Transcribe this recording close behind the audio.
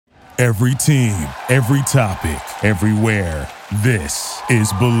Every team, every topic, everywhere. This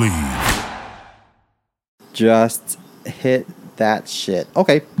is Believe. Just hit that shit.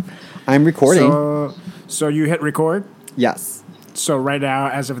 Okay, I'm recording. So you hit record? Yes. So right now,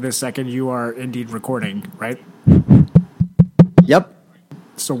 as of this second, you are indeed recording, right? Yep.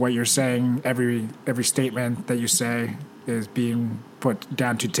 So what you're saying, every statement that you say is being put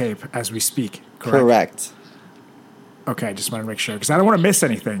down to tape as we speak, correct? Okay, just want to make sure, because I don't want to miss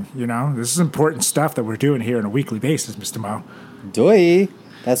anything, you know? This is important stuff that we're doing here on a weekly basis, Mr. Mo. Doy.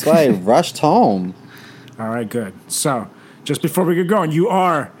 That's why I rushed home. All right, good. So, just before we get going, you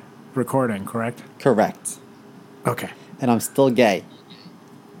are recording, correct? Correct. Okay. And I'm still gay.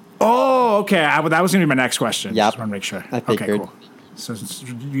 Oh, okay. That was going to be my next question. Yep. Just want to make sure. I figured. Okay, cool. So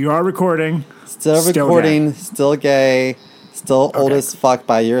you are recording. Still recording, gay. still gay, still old Okay. as fuck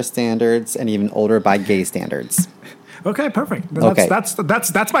by your standards, and even older by gay standards. Okay, perfect. Okay.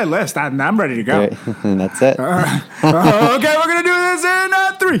 That's my list. I'm ready to go. Right. And that's it. Okay, we're going to do this in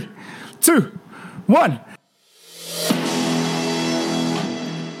 3, 2, 1.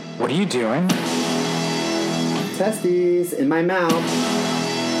 What are you doing? Testes in my mouth.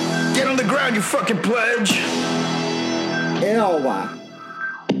 Get on the ground, you fucking pledge. Ew.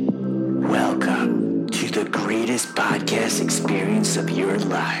 Welcome to the greatest podcast experience of your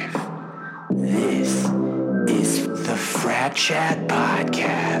life. This is the FratChat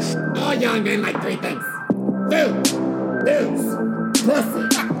podcast. All young men like 3 things. Food, booze, pussy.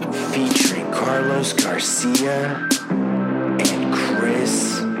 Featuring Carlos Garcia and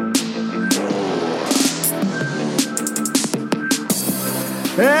Chris Moore.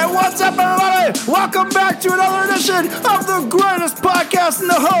 Hey, what's up, everybody? Welcome back to another edition of the greatest podcast in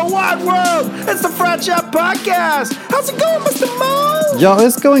the whole wide world. It's the FratChat podcast. How's it going, Mr. Mo? Yo,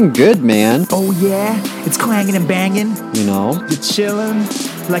 it's going good, man. Oh, yeah? It's clanging and banging. You know? You're chilling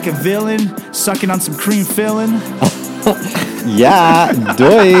like a villain, sucking on some cream filling. Yeah,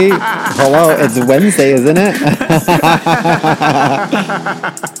 doy. Hello, it's Wednesday, isn't it?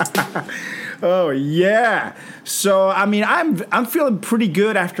 Oh, yeah. So, I mean, I'm feeling pretty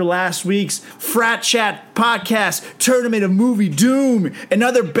good after last week's FratChat podcast, Tournament of Movie Doom, and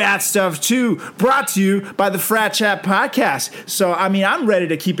other bad stuff, too, brought to you by the FratChat podcast. So, I mean, I'm ready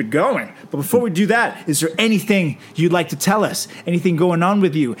to keep it going. But before we do that, is there anything you'd like to tell us? Anything going on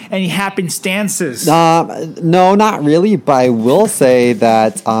with you? Any happenstances? No, not really. But I will say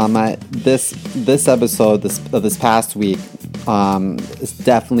that this episode this past week it's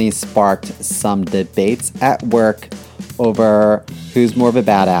definitely sparked some debates at work over who's more of a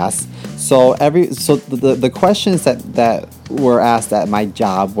badass. So the questions that were asked at my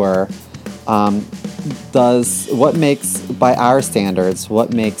job were, what makes, by our standards,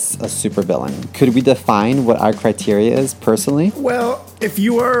 what makes a supervillain? Could we define what our criteria is personally? Well, if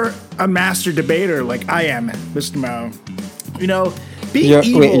you are a master debater like I am, Mr. Mo, you know, You're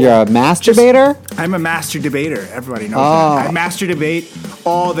a masturbator? I'm a master debater. Everybody knows that. I master debate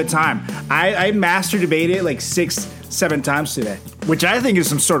all the time. I master debated like 6-7 times today, which I think is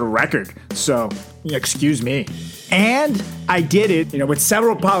some sort of record. So, excuse me. And I did it, with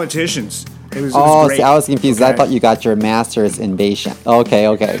several politicians. It was great. See, I was confused. Okay. I thought you got your master's invasion.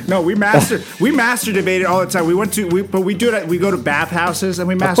 Okay. No, we master debated all the time. We do it. We go to bathhouses and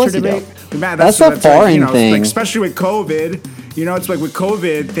we master debate. That's a foreign thing, like, especially with COVID. It's like with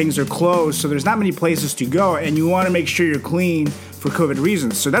COVID, things are closed, so there's not many places to go, and you want to make sure you're clean for COVID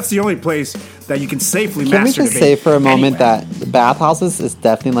reasons. So that's the only place that you can safely master debate. Can we just say for a moment that bathhouses is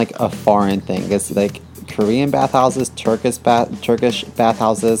definitely like a foreign thing? It's like Korean bathhouses, Turkish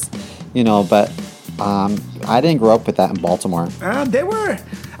bathhouses, but I didn't grow up with that in Baltimore. I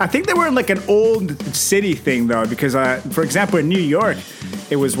think they were like an old city thing, though, because, for example, in New York,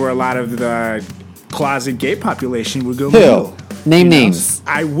 it was where a lot of the closet gay population would go. Who? Name names.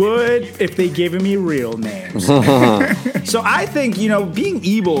 I would if they gave me real names. So I think, being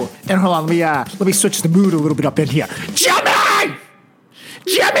evil, and hold on, let me switch the mood a little bit up in here. Jimmy,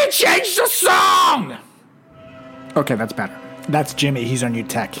 change the song. Okay, that's better. That's Jimmy. He's our new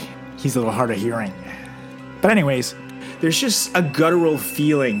tech. He's a little hard of hearing. But anyways, there's just a guttural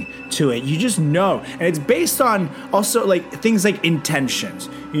feeling to it. You just know. And it's based on also like things like intentions.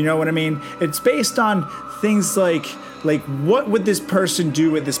 You know what I mean? It's based on things like what would this person do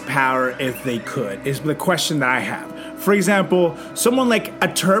with this power if they could, is the question that I have. For example, someone like a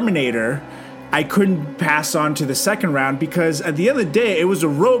Terminator, I couldn't pass on to the second round because at the end of the day, it was a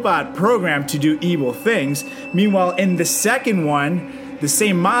robot programmed to do evil things. Meanwhile, in the second one, the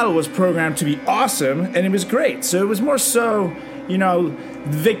same model was programmed to be awesome, and it was great. So it was more so,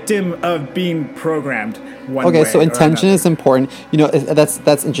 victim of being programmed one Okay, way so or intention another. is important. You know,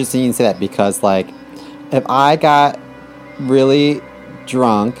 that's interesting you say that because, like, if I got really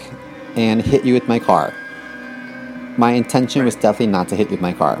drunk and hit you with my car, my intention was definitely not to hit you with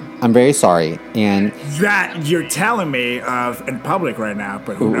my car. I'm very sorry, and That you're telling me of in public right now,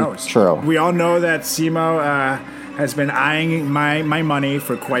 but who knows? true. We all know that Simo has been eyeing my money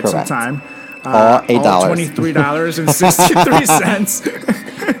for quite Correct. some time. All $8.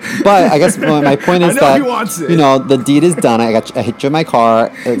 $23.63. But I guess my point is I know that he wants it. you know the deed is done. I hit you in my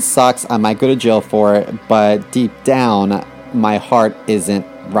car. It sucks. I might go to jail for it. But deep down, my heart isn't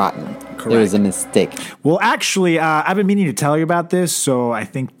rotten. It was a mistake. Well, actually, I've been meaning to tell you about this, so I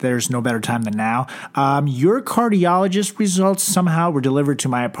think there's no better time than now. Your cardiologist results somehow were delivered to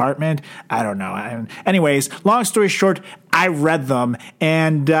my apartment. I don't know. Anyways, long story short, I read them,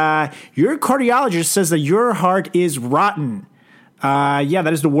 and your cardiologist says that your heart is rotten. Yeah,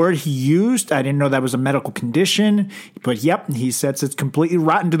 that is the word he used. I didn't know that was a medical condition. But yep, he says it's completely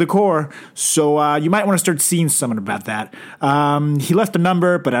rotten to the core. So you might want to start seeing someone about that. He left a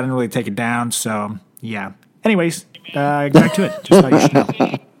number, but I didn't really take it down. So yeah. Anyways, back to it. Just thought you should know.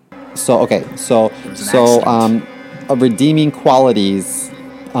 So redeeming qualities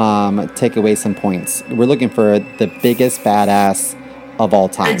take away some points. We're looking for the biggest badass of all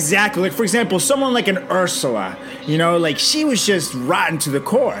time. Exactly. Like, for example, someone like an Ursula, you know, like she was just rotten to the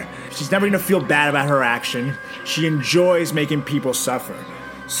core. She's never going to feel bad about her action. She enjoys making people suffer.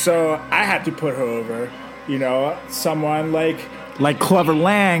 So I had to put her over, you know, someone like Clever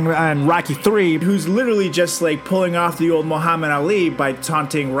Lang and Rocky 3, who's literally just like pulling off the old Muhammad Ali by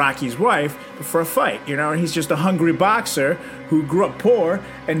taunting Rocky's wife for a fight, you know, and he's just a hungry boxer who grew up poor,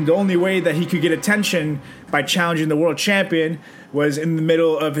 and the only way that he could get attention by challenging the world champion was in the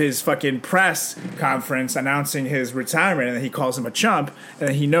middle of his fucking press conference announcing his retirement, and he calls him a chump,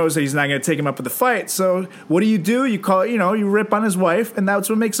 and he knows that he's not going to take him up with the fight. So what do? You call it, you know, you rip on his wife, and that's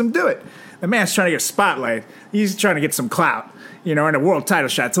what makes him do it. The man's trying to get a spotlight. He's trying to get some clout, you know, in a world title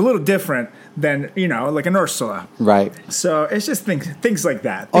shot. It's a little different than, you know, like an Ursula. Right. So it's just things like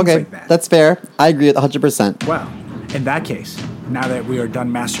that. Okay, Like that. that's fair. I agree with 100%. Well, in that case, now that we are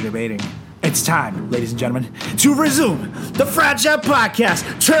done master debating, it's time, ladies and gentlemen, to resume the FratChat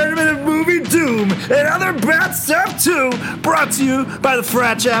podcast, Tournament of Movie Doom, and other bad stuff too, brought to you by the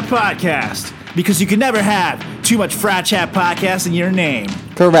FratChat podcast. Because you can never have too much FratChat podcast in your name.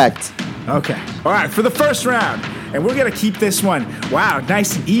 Correct. Okay. All right, for the first round, and we're going to keep this one, wow,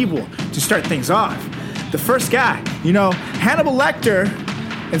 nice and evil to start things off. The first guy, you know, Hannibal Lecter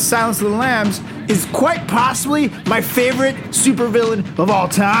in Silence of the Lambs is quite possibly my favorite supervillain of all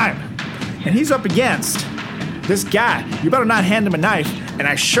time. And he's up against this guy. You better not hand him a knife, and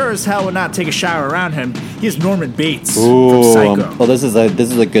I sure as hell would not take a shower around him. He is Norman Bates from Psycho. Well, this is a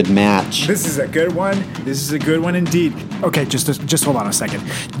good match. This is a good one. This is a good one indeed. Okay, just hold on a second.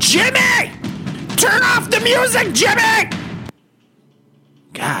 Jimmy! Turn off the music, Jimmy!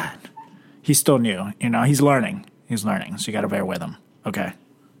 God. He's still new. You know, he's learning. So you gotta bear with him. Okay.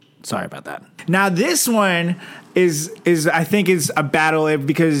 Sorry about that. Now this one is I think is a battle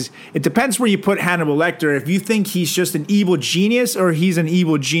because it depends where you put Hannibal Lecter. If you think he's just an evil genius or he's an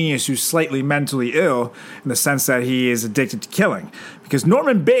evil genius who's slightly mentally ill in the sense that he is addicted to killing. Because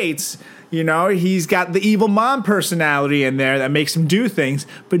Norman Bates, you know, he's got the evil mom personality in there that makes him do things.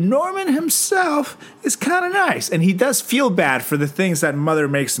 But Norman himself is kind of nice, and he does feel bad for the things that mother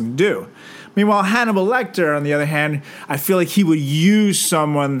makes him do. Meanwhile, Hannibal Lecter, on the other hand, I feel like he would use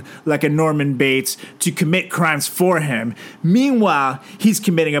someone like a Norman Bates to commit crimes for him. Meanwhile, he's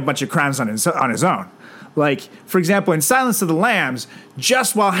committing a bunch of crimes on his own. Like, for example, in Silence of the Lambs,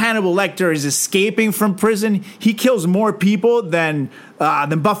 just while Hannibal Lecter is escaping from prison, he kills more people than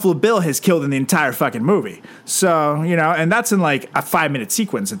Buffalo Bill has killed in the entire fucking movie. So, you know, and that's in like a 5-minute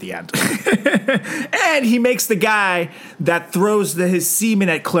sequence at the end. And he makes the guy that throws his semen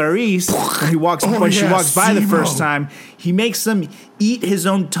at Clarice when she walks by the first time, he makes him eat his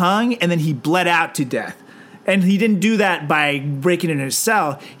own tongue, and then he bled out to death. And he didn't do that by breaking in his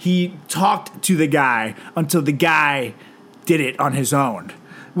cell. He talked to the guy until the guy did it on his own,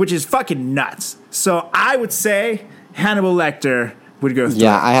 which is fucking nuts. So I would say Hannibal Lecter would go through.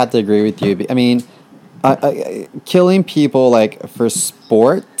 Yeah, I have to agree with you. I mean, killing people like for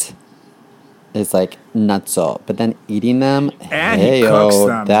sport is like nutso, but then eating them, and he cooks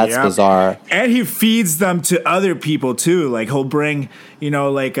them. That's bizarre. And he feeds them to other people too. Like he'll bring, you know,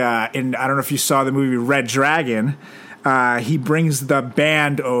 like in I don't know if you saw the movie Red Dragon. He brings the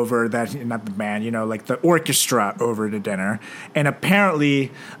band over, not the band, you know, like the orchestra over to dinner. And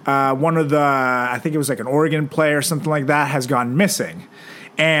apparently one of the, I think it was like an organ player or something like that, has gone missing.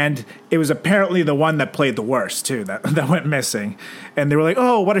 And it was apparently the one that played the worst, too, that went missing. And they were like,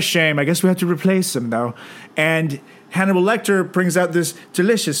 oh, what a shame. I guess we have to replace him, though. And Hannibal Lecter brings out this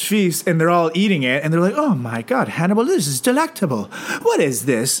delicious feast, and they're all eating it. And they're like, oh, my God, Hannibal, this is delectable. What is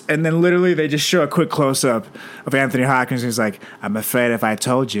this? And then literally they just show a quick close-up of Anthony Hopkins. And he's like, I'm afraid if I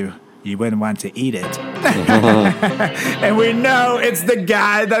told you, you wouldn't want to eat it. And we know it's the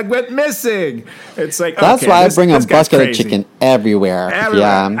guy that went missing. It's like, that's why I bring a bucket of chicken everywhere.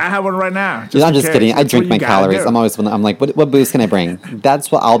 Yeah. I have one right now. I'm just kidding. I drink my calories. I'm like, what booze can I bring?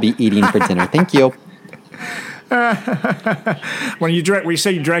 That's what I'll be eating for dinner. Thank you. When you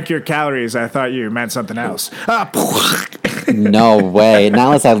say you drank your calories, I thought you meant something else. No way. Not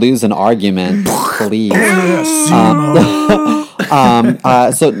unless I lose an argument, please.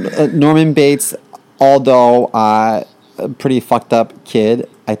 So Norman Bates, although a pretty fucked up kid,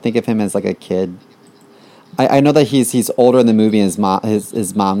 I think of him as like a kid. I know that he's older in the movie, and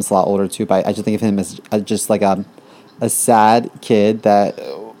his mom's a lot older too. But I just think of him as just like a sad kid that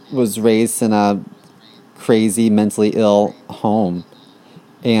was raised in a crazy, mentally ill home,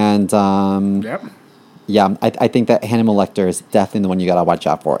 and yep. Yeah, I think that Hannibal Lecter is definitely the one you gotta watch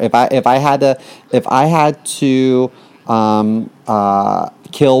out for. If I had to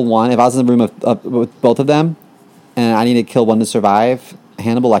kill one, if I was in the room with both of them, and I need to kill one to survive,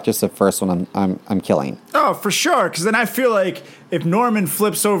 Hannibal Lecter's the first one I'm killing. Oh, for sure. Because then I feel like if Norman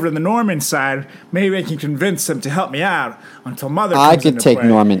flips over to the Norman side, maybe I can convince him to help me out until Mother comes I could into take play.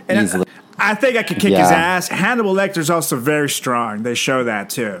 Norman And easily. I think I could kick his ass. Hannibal Lecter's also very strong. They show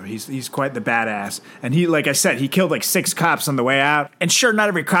that too. He's quite the badass. And he, like I said, he killed like 6 cops on the way out. And sure, not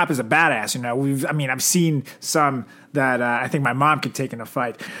every cop is a badass. You know, I've seen some that I think my mom could take in a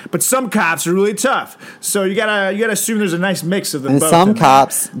fight. But some cops are really tough. So you gotta assume there's a nice mix of them. And both some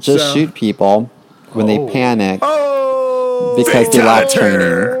cops just shoot people when they panic because they lack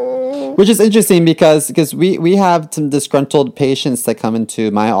training. Which is interesting because we have some disgruntled patients that come into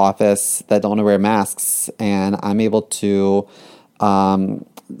my office that don't want to wear masks, and I'm able to calm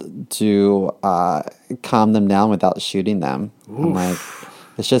them down without shooting them. Oof. I'm like,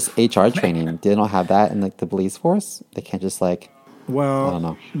 it's just HR training. They don't have that in like the police force. They can't just like. Well, I don't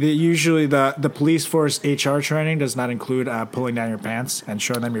know. Usually the police force HR training does not include pulling down your pants and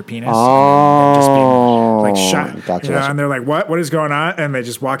showing them your penis. Oh, and just being, like shot. Gotcha, And they're like, "What is going on?" And they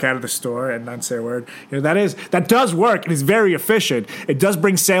just walk out of the store and not say a word. You know, that does work. It is very efficient. It does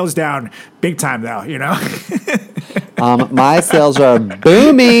bring sales down big time, though. You know. My sales are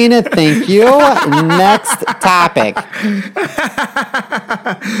booming. Thank you. Next topic.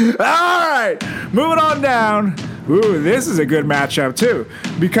 All right, moving on down. Ooh, this is a good matchup too,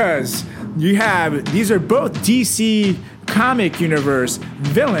 because these are both DC comic universe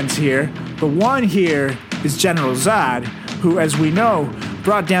villains here, but one here is General Zod, who, as we know,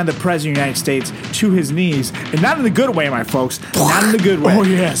 brought down the President of the United States to his knees, and not in the good way, my folks, not in the good way. Oh,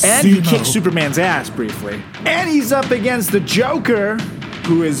 yes, and he kicked Superman's ass briefly. And he's up against the Joker,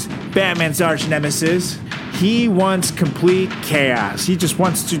 who is Batman's arch nemesis. He wants complete chaos. He just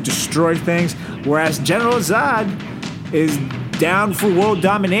wants to destroy things, whereas General Zod is down for world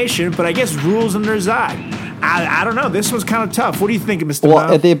domination, but I guess rules under Zod. I don't know. This one's kind of tough. What do you think, Mr. Well,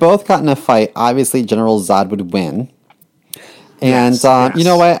 Mo? if they both got in a fight, obviously General Zod would win. And Yes. you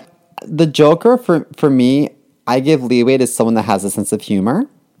know what? The Joker, for me, I give leeway to someone that has a sense of humor.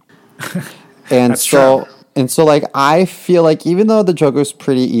 And That's true. like, I feel like even though the Joker's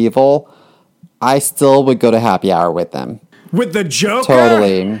pretty evil, I still would go to happy hour with them. With the Joker?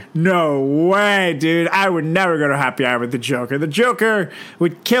 Totally. No way, dude. I would never go to happy hour with the Joker. The Joker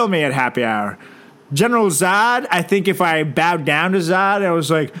would kill me at happy hour. General Zod, I think if I bowed down to Zod, I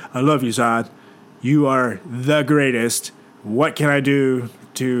was like, I love you, Zod. You are the greatest. What can I do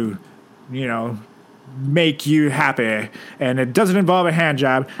to, make you happy? And it doesn't involve a hand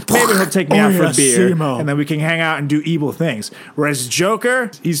job. Maybe he'll take me out for a beer, and then we can hang out and do evil things. Whereas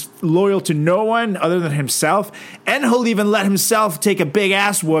Joker, he's loyal to no one other than himself, and he'll even let himself take a big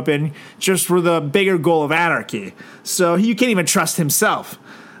ass whooping just for the bigger goal of anarchy. So you can't even trust himself.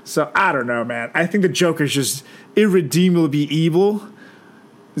 So I don't know, man. I think the Joker's just irredeemably evil.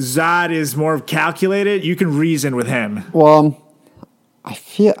 Zod is more calculated. You can reason with him. Well,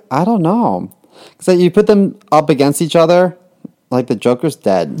 I don't know. Because you put them up against each other, like the Joker's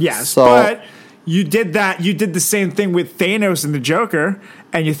dead. Yes, so, but you did that. You did the same thing with Thanos and the Joker,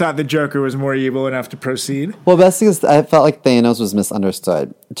 and you thought the Joker was more evil enough to proceed. Well, that's because I felt like Thanos was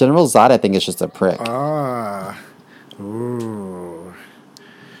misunderstood. General Zod, I think, is just a prick. Ooh.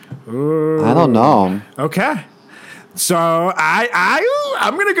 I don't know. Okay. So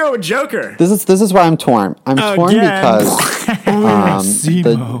I'm gonna go with Joker. This is why I'm torn. I'm torn Again. because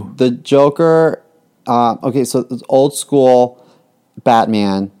The Joker. Okay, so it's old school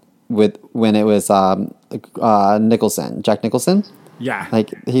Batman when it was Jack Nicholson. Yeah,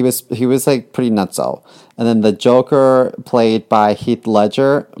 like he was like pretty nutso. And then the Joker played by Heath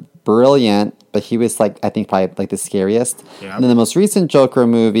Ledger, brilliant, but he was like I think probably like the scariest. Yeah. And then the most recent Joker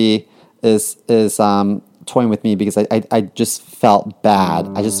movie is toying with me because I just felt bad.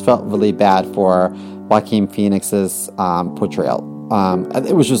 I just felt really bad for Joaquin Phoenix's portrayal.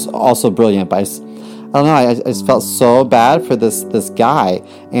 It was just also brilliant, but I don't know. I just felt so bad for this guy,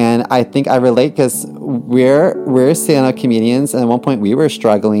 and I think I relate because we're stand-up comedians, and at one point we were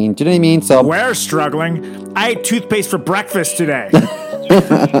struggling. Do you know what I mean? So we're struggling. I ate toothpaste for breakfast today.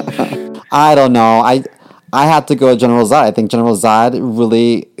 I don't know. I have to go with General Zod. I think General Zod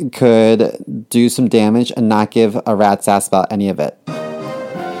really could do some damage and not give a rat's ass about any of it.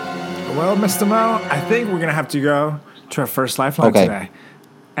 Well, Mr. Mo, I think we're gonna have to go to our first lifeline today,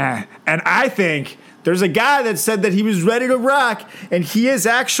 and I think. There's a guy that said that he was ready to rock, and he is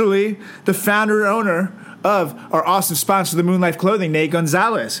actually the founder and owner of our awesome sponsor, the Moonlife Clothing, Nate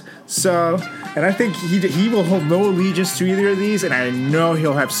Gonzalez. So, and I think he will hold no allegiance to either of these, and I know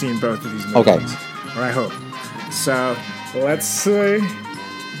he'll have seen both of these movies. Okay. Or I hope. So, let's see if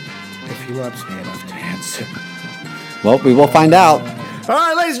he loves me enough to answer. Well, we will find out. All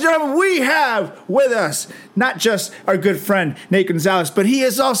right, ladies and gentlemen, we have with us not just our good friend Nate Gonzalez, but he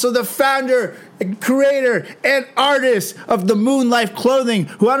is also the founder, creator, and artist of the Moonlife Clothing,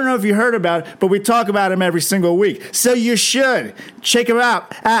 who I don't know if you heard about, but we talk about him every single week. So you should check him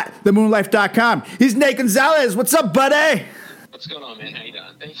out at themoonlife.com. He's Nate Gonzalez. What's up, buddy? What's going on, man? How you doing?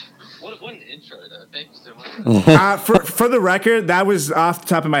 Thanks. What an intro, though. Thank you so much. For the record, that was off the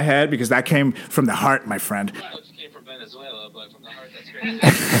top of my head because that came from the heart, my friend. I hope you came from Venezuela, but from the heart, that's great.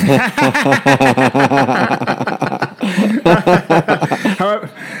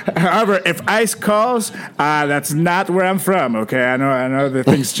 However, if ICE calls, that's not where I'm from. Okay, I know that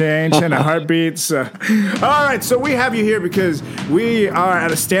things change in a heartbeat. So. All right, so we have you here because we are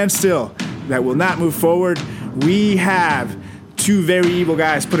at a standstill that will not move forward. We have two very evil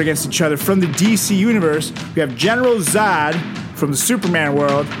guys put against each other from the DC universe. We have General Zod from the Superman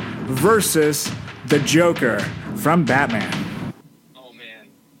world versus the Joker from Batman. Oh, man.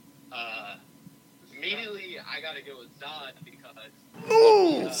 Immediately, I got to go with Zod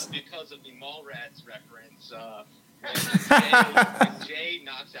because of the Mallrats reference. When Jay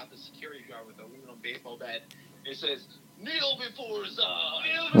knocks out the security guard with an aluminum baseball bat, it says, "Kneel before Zod."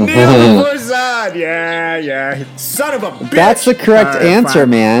 Kneel before Zod. Yeah. Son of a bitch. That's the correct answer,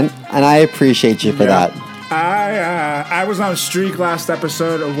 man, and I appreciate you for that. I was on a streak last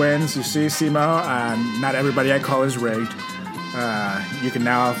episode of wins. You see, Simo, not everybody I call is rigged. You can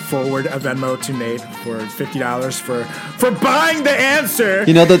now forward a Venmo to Nate for $50 for buying the answer.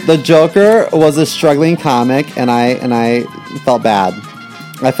 You know, the Joker was a struggling comic, and I felt bad.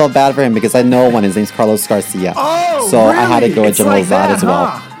 I felt bad for him because I know one. His name's Carlos Garcia. Oh, so really? I had to go with General Zod as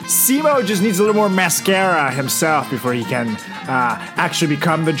well. Simo just needs a little more mascara himself before he can actually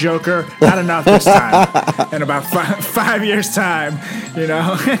become the Joker. Not enough this time. In about 5 years' time, you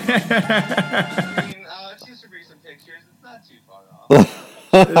know. I mean, I've seen some recent pictures. It's not too far off.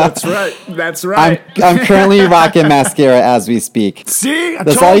 That's right. I'm currently rocking mascara as we speak. See?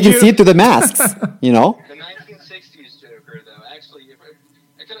 That's all you can see through the masks, you know? The 1960s Joker, though, actually, can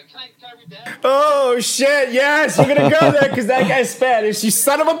I read that? Oh, shit, yes, you're going to go there because that guy's Spanish, you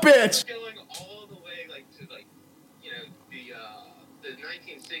son of a bitch. Going all the way, to the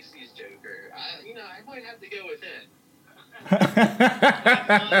 1960s Joker. I might have to go with him.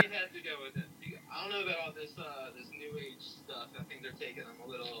 I don't know about all this new age stuff. I think they're taking him a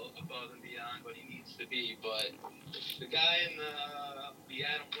little above and beyond what he needs to be. But the guy in the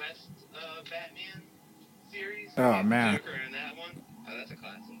Adam West Batman series, man, Joker in that one, that's a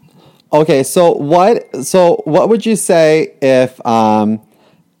classic. Okay, so what would you say if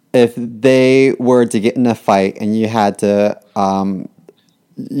they were to get in a fight and you had to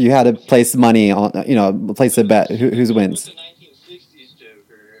place money on, place a bet who wins? The 1960s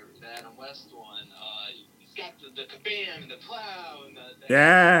Joker, the Adam West one, he's got the kabam and the plow and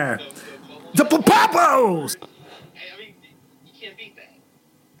the papapos. I mean, you can't beat that.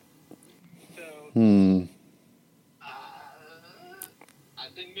 So, I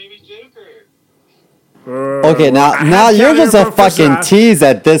think maybe Joker. Okay, now you're just a fucking tease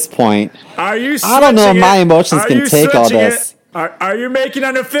at this point. Are you? I don't know if my emotions can take all this. Are you making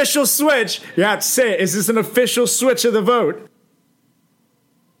an official switch? You have to say it. Is this an official switch of the vote?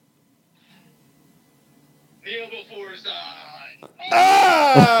 Kneel before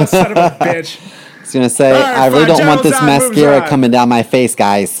Zod. Son of a bitch. was gonna say, All right, I really fine, don't want this Jones on, moves mascara on. coming down my face,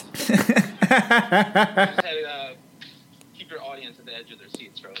 guys. Keep your audience at the edge of their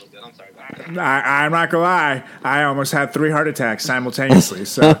seats for a little bit. I'm sorry about that. I'm not gonna lie. I almost had 3 heart attacks simultaneously,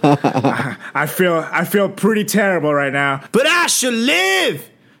 so I feel pretty terrible right now. But I shall live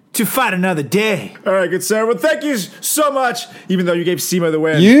to fight another day. All right, good sir. Well, thank you so much. Even though you gave Simo the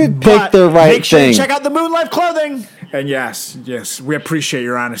win, You picked the right make sure thing. you check out the Moonlight Clothing. And yes, we appreciate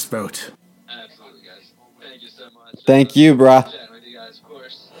your honest vote. Absolutely, guys. Thank you so much. Thank you, bruh. Chatting with you guys, of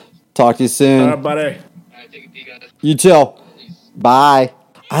course. Talk to you soon. Buddy. All right, take it, guys. You too. Bye.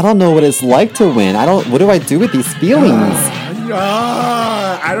 I don't know what it's like to win. What do I do with these feelings?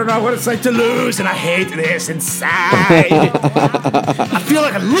 I don't know what it's like to lose, and I hate this inside. I feel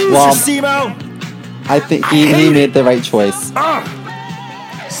like a loser, Well, Simo. I think he made the right choice.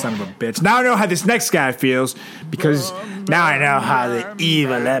 Son of a bitch. Now I know how this next guy feels, because now I know how the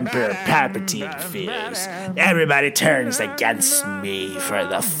evil Emperor Palpatine feels. Everybody turns against me for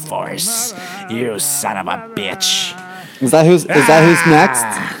the Force. You son of a bitch. Is that who's next?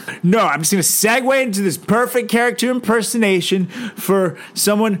 No, I'm just going to segue into this perfect character impersonation for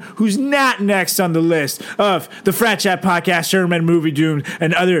someone who's not next on the list of the Frat Chat Podcast, Sherman Movie Doomed,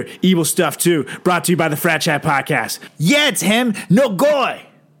 and other evil stuff too, brought to you by the Frat Chat Podcast. Yeah, it's him, no goy.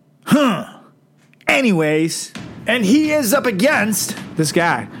 Anyways, and he is up against this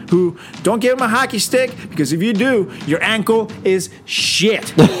guy who, don't give him a hockey stick, because if you do, your ankle is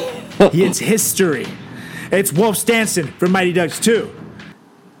shit. It's history. It's Wolf Stanson from Mighty Ducks 2.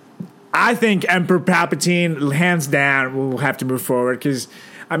 I think Emperor Palpatine, hands down, will have to move forward because,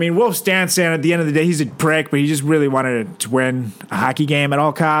 I mean, Wolf Stanson, at the end of the day, he's a prick, but he just really wanted to win a hockey game at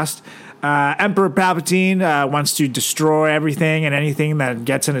all costs. Emperor Palpatine wants to destroy everything and anything that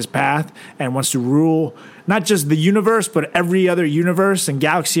gets in his path and wants to rule not just the universe, but every other universe and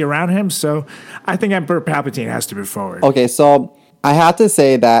galaxy around him. So I think Emperor Palpatine has to move forward. Okay, so I have to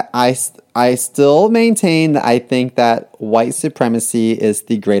say that I still maintain that I think that white supremacy is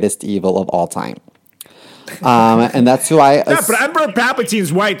the greatest evil of all time. And that's who I... Yeah, but Emperor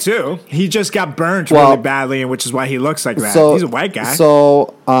Palpatine's white too. He just got burnt really badly, and which is why he looks like that. He's a white guy.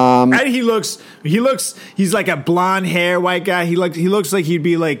 So, and he's like a blonde hair white guy. He looks like he'd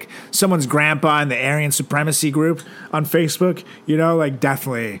be like someone's grandpa in the Aryan supremacy group on Facebook. You know, like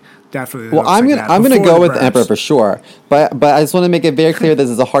definitely. Well, I'm gonna go with the Emperor for sure, but I just want to make it very clear this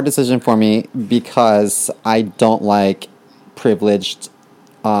is a hard decision for me because I don't like privileged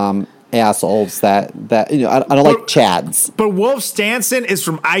assholes that I don't like Chads. But Wolf Stanson is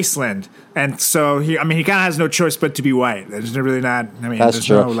from Iceland, and so he kind of has no choice but to be white. There's really not. I mean, that's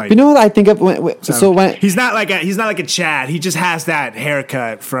true. No, you know what I think of when he's not like a Chad. He just has that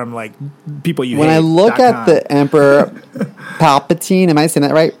haircut from like people you. When hate. I look at the Emperor Palpatine, am I saying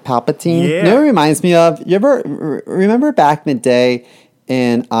that right? Palpatine. Yeah. You know what it reminds me of? You ever remember back in the day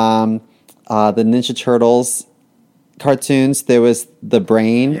in the Ninja Turtles cartoons, there was the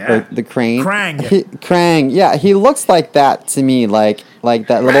brain or the crane. Krang. Yeah, he looks like that to me, like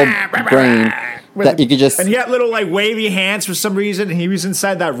that little brain that you could just. And he had little like wavy hands for some reason. And he was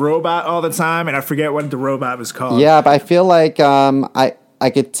inside that robot all the time, and I forget what the robot was called. Yeah, but I feel like I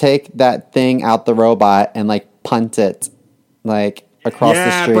could take that thing out the robot and like punt it like across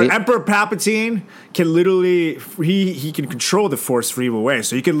the street. Yeah, but Emperor Palpatine can literally he can control the Force for evil ways.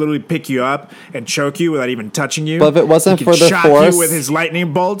 So he can literally pick you up and choke you without even touching you. But if it wasn't he for the shock Force, you with his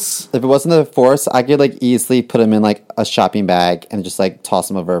lightning bolts. If it wasn't the Force, I could like easily put him in like a shopping bag and just like toss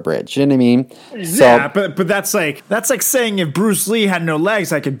him over a bridge. You know what I mean? Yeah, but that's like saying if Bruce Lee had no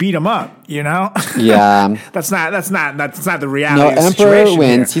legs, I could beat him up. You know? Yeah. that's not the reality. No, of the Emperor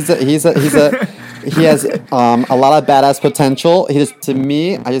wins. Here. He has a lot of badass potential. To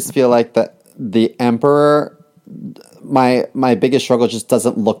me, I just feel like the Emperor. My biggest struggle just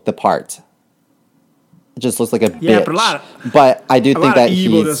doesn't look the part. It just looks like a bitch. Yeah, but I do think that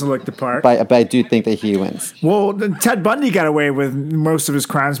evil doesn't look the part. But I do think that he wins. Well, Ted Bundy got away with most of his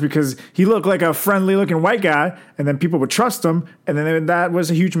crimes because he looked like a friendly-looking white guy, and then people would trust him, and then that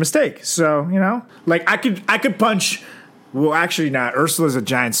was a huge mistake. So like I could punch. Well, actually not. Ursula's a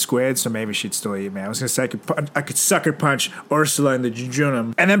giant squid, so maybe she'd still eat me. I was going to say I could sucker punch Ursula in the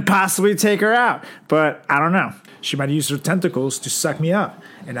jejunum and then possibly take her out. But I don't know. She might use her tentacles to suck me up,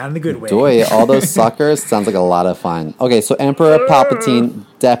 and not in the good way. Boy, all those suckers sounds like a lot of fun. Okay, so Emperor Palpatine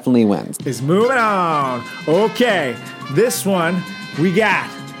definitely wins. Is moving on. Okay, this one, we got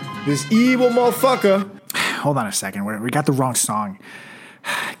this evil motherfucker. Hold on a second. We got the wrong song.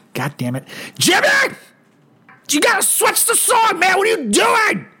 God damn it. Jimmy! You gotta switch the song, man. What are you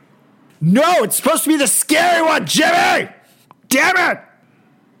doing? No, it's supposed to be the scary one, Jimmy. Damn it.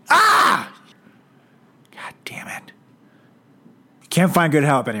 Damn it. Can't find good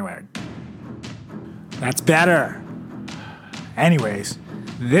help anywhere. That's better. Anyways,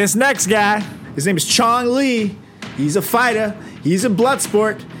 this next guy, his name is Chong Li. He's a fighter. He's a blood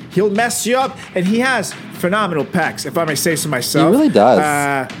sport. He'll mess you up, and he has phenomenal pecs, if I may say so myself. He really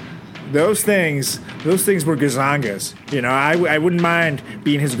does. Those things were gazongas. You know, I wouldn't mind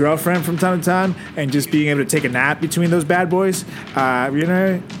being his girlfriend from time to time and just being able to take a nap between those bad boys. You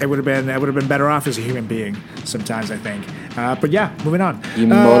know, I would have been better off as a human being sometimes, I think. But yeah, moving on. You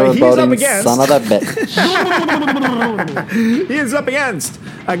motorboating son of a bitch. He is up against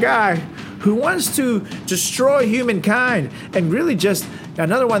a guy who wants to destroy humankind and really just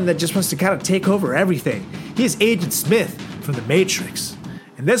another one that just wants to kind of take over everything. He is Agent Smith from The Matrix.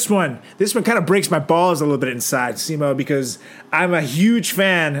 And this one kind of breaks my balls a little bit inside, Simo, because I'm a huge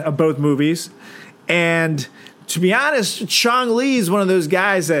fan of both movies. And to be honest, Chong Li is one of those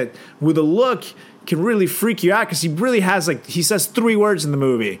guys that, with a look, can really freak you out because he really has, like, he says 3 words in the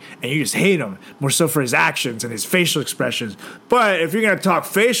movie and you just hate him, more so for his actions and his facial expressions. But if you're going to talk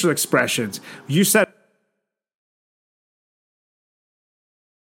facial expressions, you said.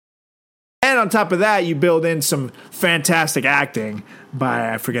 And on top of that, you build in some fantastic acting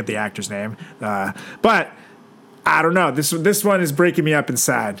by, I forget the actor's name. But I don't know. This one is breaking me up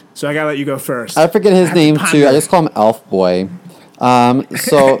inside. So I got to let you go first. I forget his name too. I just call him Elf Boy.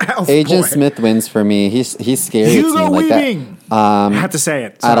 So Elf Agent Boy. Smith wins for me. He's scary Hugo to me like Weaving. that. I have to say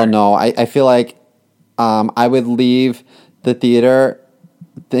it. Sorry. I don't know. I feel like I would leave the theater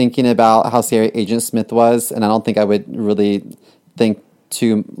thinking about how scary Agent Smith was, and I don't think I would really think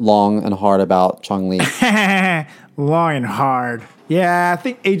too long and hard about Chong Li. Long and hard. Yeah, I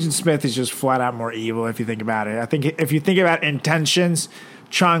think Agent Smith is just flat out more evil if you think about it. I think if you think about intentions,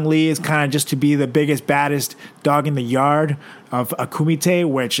 Chong Li is kind of just to be the biggest, baddest dog in the yard of a kumite,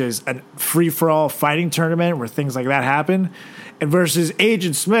 which is a free-for-all fighting tournament where things like that happen. And versus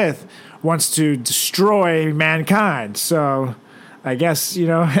Agent Smith wants to destroy mankind. So I guess, you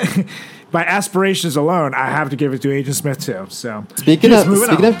know, by aspirations alone, I have to give it to Agent Smith too. So Speaking of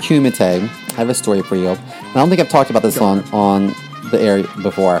kumite, I have a story for you. I don't think I've talked about this on the air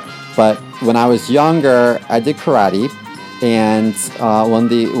before, but when I was younger, I did karate. And one of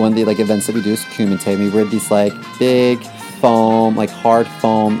the like events that we do is kumite. We wear these like big foam, like hard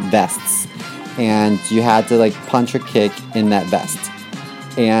foam vests, and you had to like punch or kick in that vest.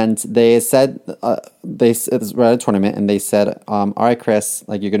 And they said it was at a tournament, and they said, "All right, Chris,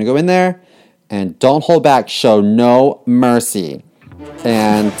 like you're gonna go in there, and don't hold back, show no mercy."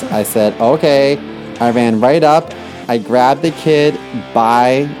 And I said, "Okay." I ran right up, I grabbed the kid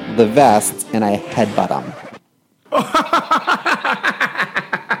by the vest, and I headbutt him.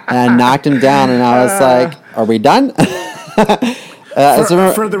 And I knocked him down, and I was like, "Are we done?"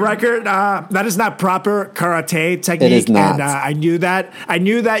 For the record, that is not proper karate technique. It is not. And I knew that. I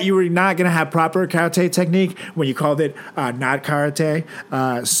knew that you were not going to have proper karate technique when you called it not karate.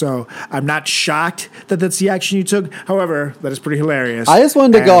 So I'm not shocked that that's the action you took. However, that is pretty hilarious. I just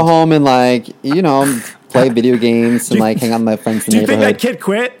wanted to go home and, like, you know, play video games and like hang out with my friends in the neighborhood. Do you think that kid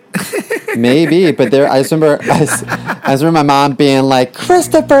quit? Maybe, but I just remember my mom being like,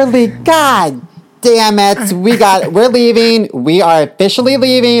 "Christopher Lee, God damn it, we're leaving. We are officially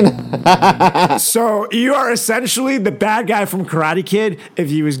leaving." So you are essentially the bad guy from Karate Kid if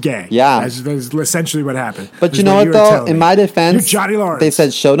he was gay. Yeah. That's essentially what happened. But you know what, though? In my defense, Johnny Lawrence. They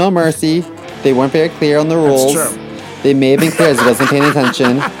said show no mercy. They weren't very clear on the rules. That's true. They may have been clear as I wasn't paying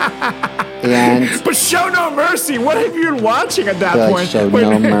attention. But show no mercy. What have you been watching at that point? Show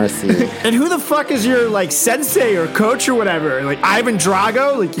no mercy. And who the fuck is your like sensei or coach or whatever? Like Ivan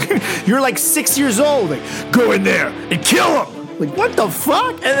Drago? Like you're like 6 years old. Like go in there and kill him. Like what the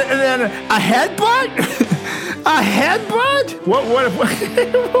fuck? And then a headbutt? A headbutt? What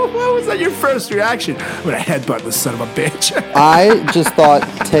was that your first reaction? When a headbutt this son of a bitch. I just thought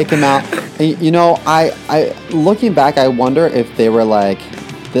take him out. You know, I looking back, I wonder if they were like,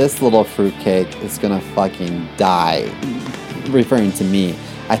 this little fruitcake is gonna fucking die. Referring to me,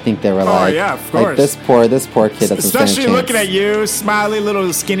 I think they were like, "Oh yeah, of course." Like this poor kid. That's especially looking at you, smiley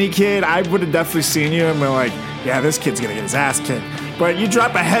little skinny kid. I would have definitely seen you and been like, "Yeah, this kid's gonna get his ass kicked." But you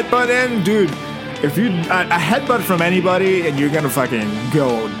drop a headbutt in, dude. If you a headbutt from anybody, and you're gonna fucking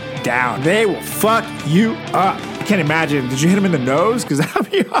go down, they will fuck you up. I can't imagine. Did you hit him in the nose? Because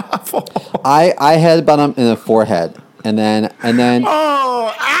that'd be awful. I headbutt him in the forehead. And then and then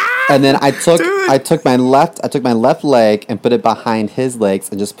I took my left leg and put it behind his legs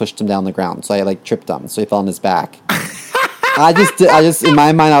and just pushed him down the ground. So I like tripped him, so he fell on his back. I just in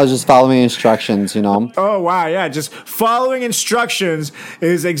my mind I was just following instructions, you know. Oh wow, yeah, just following instructions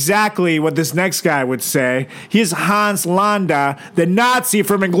is exactly what this next guy would say. He's Hans Landa, the Nazi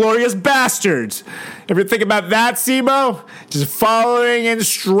from Inglourious Bastards. Ever think about that, Simo? Just following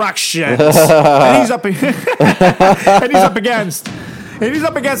instructions. And he's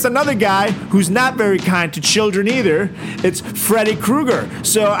up against another guy who's not very kind to children either. It's Freddy Krueger.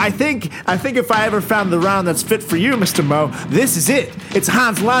 So I think if I ever found the round that's fit for you, Mr. Mo, this is it. It's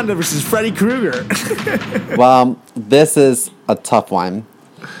Hans Landa versus Freddy Krueger. Well, this is a tough one.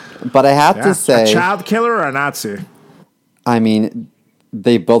 But I have to say, a child killer or a Nazi? I mean,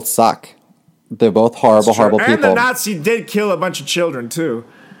 they both suck. They're both horrible people. And the Nazi did kill a bunch of children too.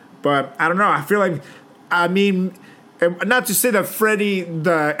 But I don't know. I feel like, I mean, not to say that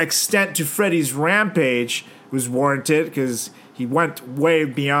the extent to Freddy's rampage was warranted, because he went way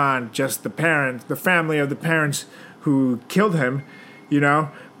beyond just the family of the parents who killed him, you know.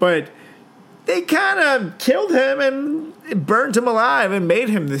 But they kind of killed him and burned him alive and made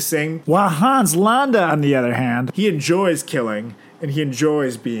him this thing. While Hans Landa, on the other hand, he enjoys killing and he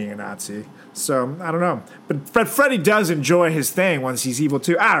enjoys being a Nazi. So, I don't know. But Freddy does enjoy his thing once he's evil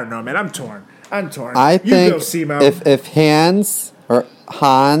too. I don't know, man. I'm torn. I think if Hans, how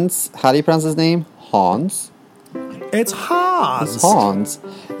do you pronounce his name? Hans? It's Hans. It's Hans.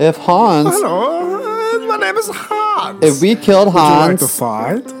 If Hans... Hello, my name is Hans. If we killed Hans, would you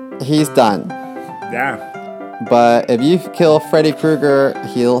like to fight? He's done. Yeah. But if you kill Freddy Krueger,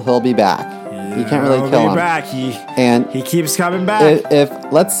 he'll be back. You can't really kill him. Back. He keeps coming back. If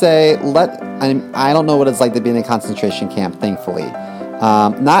let's say I don't know what it's like to be in a concentration camp. Thankfully,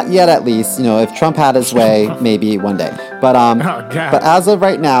 not yet. At least, you know, if Trump had his way, maybe one day. But but as of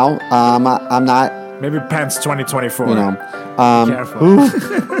right now, I'm not. Maybe Pence 2024. You know, careful.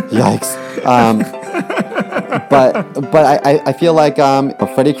 Yikes. But I feel like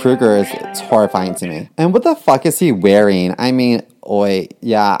Freddy Krueger it's horrifying to me. And what the fuck is he wearing? I mean,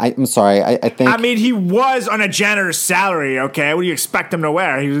 yeah, I'm sorry. I think. I mean, he was on a janitor's salary. Okay, what do you expect him to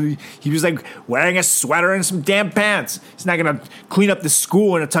wear? He was like wearing a sweater and some damn pants. He's not gonna clean up the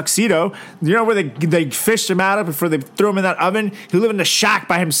school in a tuxedo. You know where they fished him out of before they threw him in that oven? He lived in a shack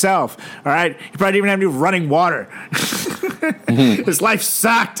by himself. All right, he probably didn't even have any running water. His life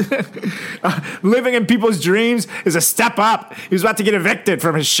sucked. Living in people's dreams is a step up. He was about to get evicted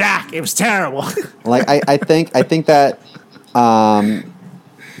from his shack. It was terrible. Like I think that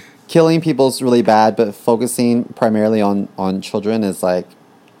killing people is really bad, but focusing primarily on children is like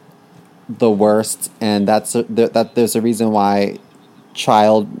the worst, and that there's a reason why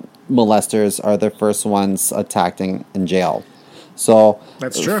child molesters are the first ones attacked in jail. So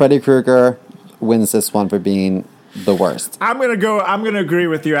that's true. Freddy Krueger wins this one for being the worst. I'm gonna agree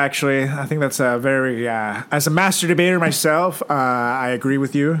with you. Actually, I think that's a very as a master debater myself, I agree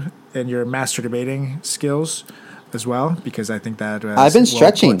with you in your master debating skills as well, because I think that I've been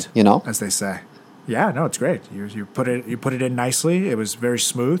stretching, put, you know, as they say. Yeah, no, it's great. You put it in nicely. It was very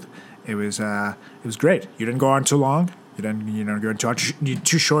smooth. It was great. You didn't go on too long. You didn't go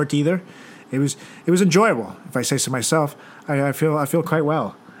too short either. It was enjoyable. If I say so myself, I feel quite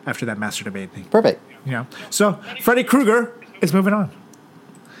well after that master debate thing. Perfect. You know, so Freddy Krueger is moving on.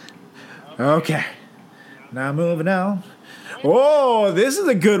 Okay, now moving on. Oh, this is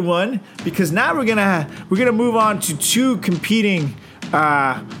a good one, because now we're gonna move on to two competing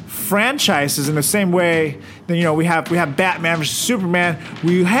franchises in the same way that, you know, we have Batman versus Superman.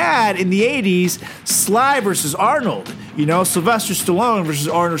 We had in the 80s Sly versus Arnold. You know, Sylvester Stallone versus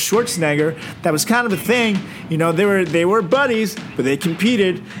Arnold Schwarzenegger. That was kind of a thing. You know, they were buddies, but they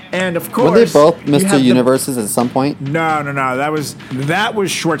competed. And of course, were they both Mr. Universes at some point? No. That was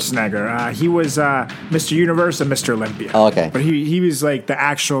Schwarzenegger. He was Mr. Universe and Mr. Olympia. Oh, okay. But he was like the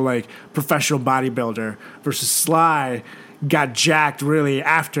actual like professional bodybuilder, versus Sly got jacked really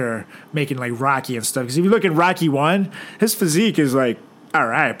after making like Rocky and stuff. Because if you look at Rocky 1, his physique is like all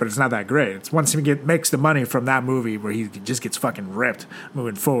right, but it's not that great. It's once he makes the money from that movie where he just gets fucking ripped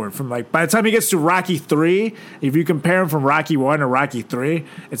moving forward. From like by the time he gets to Rocky 3, if you compare him from Rocky 1 to Rocky 3,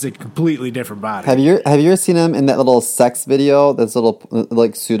 it's a completely different body. Have you ever seen him in that little sex video? That's little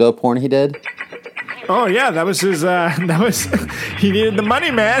like pseudo porn he did. Oh yeah, that was his. He needed the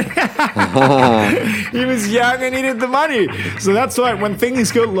money, man. He was young and needed the money. So that's why when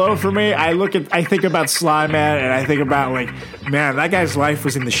things go low for me, I think about Sly, man, and I think about like, man, that guy's life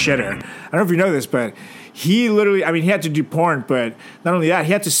was in the shitter. I don't know if you know this, but he literally, I mean, he had to do porn, but not only that,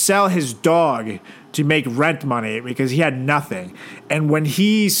 he had to sell his dog to make rent money because he had nothing. And when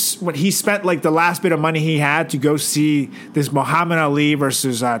he spent like the last bit of money he had to go see this Muhammad Ali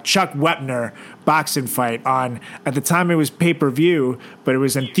versus Chuck Wepner boxing fight on, at the time it was pay-per-view, but it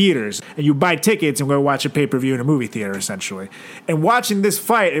was in theaters. And you buy tickets and go watch a pay-per-view in a movie theater, essentially. And watching this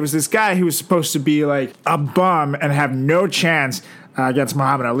fight, it was this guy who was supposed to be like a bum and have no chance against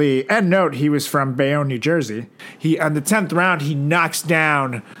Muhammad Ali. And note, he was from Bayonne, New Jersey. On the 10th round, he knocks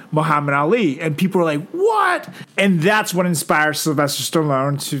down Muhammad Ali. And people are like, what? And that's what inspired Sylvester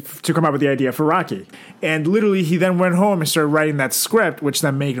Stallone to come up with the idea for Rocky. And literally, he then went home and started writing that script, which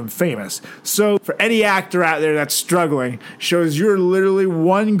then made him famous. So for any actor out there that's struggling, shows you're literally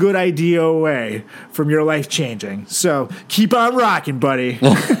one good idea away from your life changing. So keep on rocking, buddy.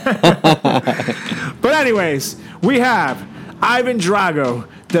 But anyways, we have Ivan Drago,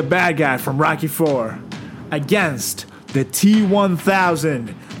 the bad guy from Rocky IV, against the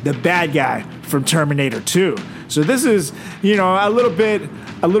T-1000, the bad guy from Terminator 2. So this is, a little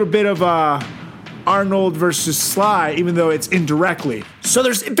bit of Arnold versus Sly, even though it's indirectly. So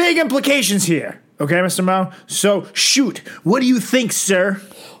there's big implications here. Okay, Mr. Mo? So shoot, what do you think, sir?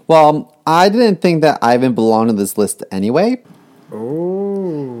 Well, I didn't think that Ivan belonged on this list anyway.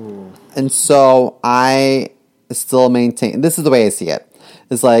 Oh. And so I still maintain, this is the way I see it.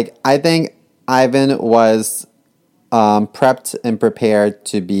 It's like, I think Ivan was prepped and prepared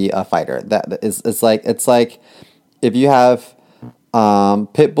to be a fighter. It's like if you have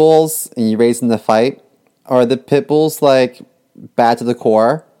pit bulls and you raise them to fight, are the pit bulls like bad to the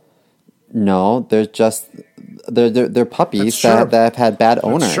core? No, they're just they're puppies that have had bad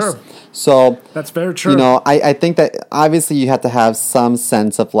owners. Sure. So that's very true. I think that obviously you have to have some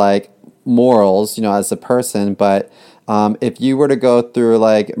sense of like morals, as a person, but if you were to go through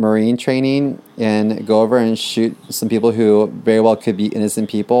like Marine training and go over and shoot some people who very well could be innocent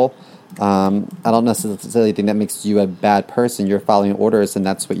people, I don't necessarily think that makes you a bad person. You're following orders, and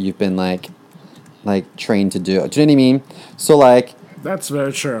that's what you've been like trained to do. Do you know what I mean? So like, that's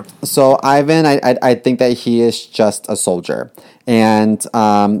very true. So Ivan, I think that he is just a soldier, and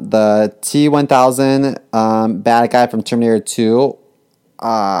the T-1000 bad guy from Terminator 2.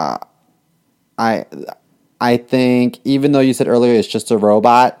 I think, even though you said earlier it's just a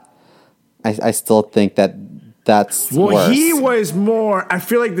robot, I still think that's worse. He was more, I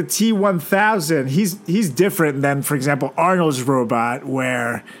feel like the T-1000, he's different than, for example, Arnold's robot,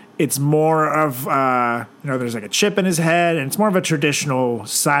 where it's more of, there's like a chip in his head, and it's more of a traditional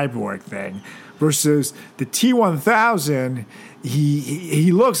cyborg thing, versus the T-1000,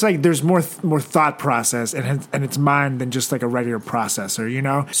 he looks like there's more thought process in its mind than just like a regular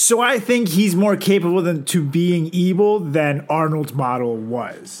processor, So I think he's more capable to being evil than Arnold's model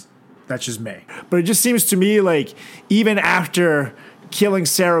was. That's just me. But it just seems to me like even after killing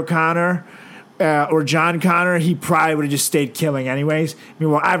Sarah Connor or John Connor, he probably would have just stayed killing anyways.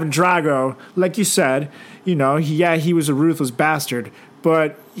 Meanwhile, Ivan Drago, like you said, he was a ruthless bastard,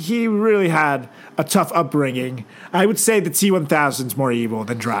 but he really had a tough upbringing. I would say the T-1000 is more evil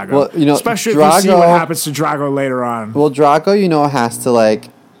than Drago. Well, especially if you see what happens to Drago later on. Well, Drago, has to like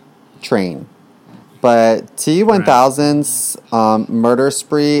train, but T-1000's murder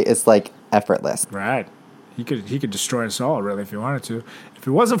spree is like effortless. Right. He could destroy us all, really, if he wanted to. If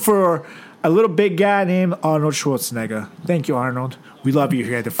it wasn't for a little big guy named Arnold Schwarzenegger. Thank you, Arnold. We love you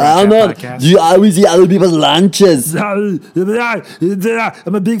here at the FratChat Podcast. You always eat other people's lunches. I'm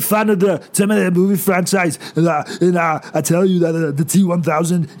a big fan of the Terminator movie franchise, and I tell you that the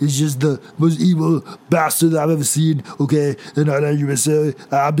T-1000 is just the most evil bastard I've ever seen. Okay, and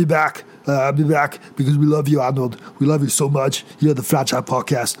I'll be back. I'll be back because we love you, Arnold. We love you so much here at the FratChat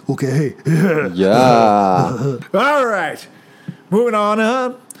Podcast. Okay, hey. Yeah. All right. Moving on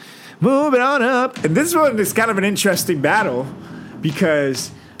up. And this one is kind of an interesting battle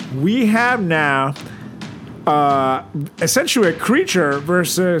because we have now essentially a creature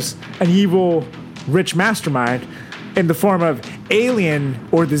versus an evil rich mastermind in the form of Alien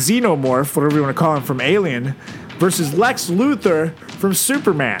or the Xenomorph, whatever you want to call him, from Alien, versus Lex Luthor from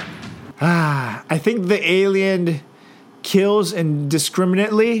Superman. I think the alien kills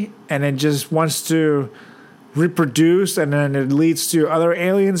indiscriminately and then just wants to reproduce, and then it leads to other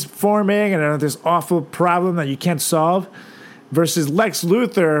aliens forming, and then this awful problem that you can't solve. Versus Lex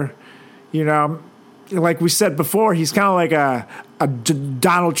Luthor, like we said before, he's kind of like a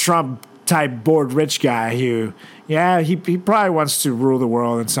Donald Trump type bored rich guy who, he probably wants to rule the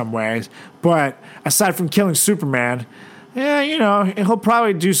world in some ways. But aside from killing Superman, Yeah, he'll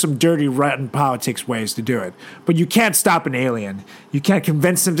probably do some dirty, rotten politics ways to do it. But you can't stop an alien. You can't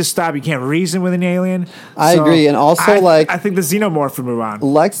convince him to stop. You can't reason with an alien. I agree. And also, I think the xenomorph will move on.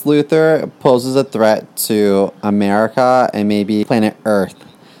 Lex Luthor poses a threat to America and maybe planet Earth.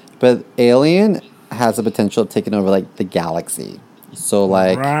 But Alien has the potential of taking over, like, the galaxy. So,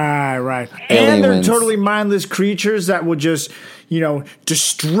 like... Right. Alien And they're wins. totally mindless creatures that will just...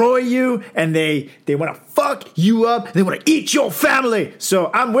 destroy you, and they want to fuck you up. They want to eat your family. So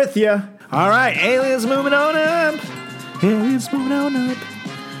I'm with you. All right, aliens moving on up.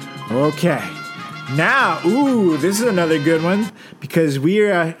 Okay. Now, this is another good one because we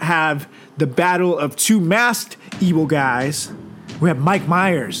have the battle of two masked evil guys. We have Mike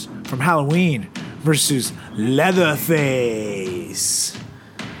Myers from Halloween versus Leatherface.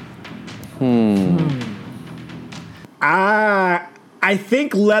 I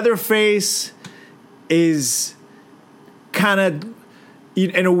think Leatherface is kind of,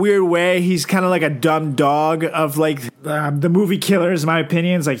 in a weird way, he's kind of like a dumb dog of like the movie Killers, in my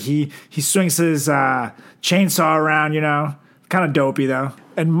opinion. It's like he swings his chainsaw around, kind of dopey though.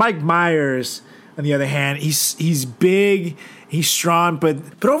 And Mike Myers, on the other hand, he's big, he's strong, but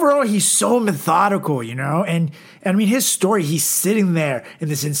overall he's so methodical, And I mean, his story, he's sitting there in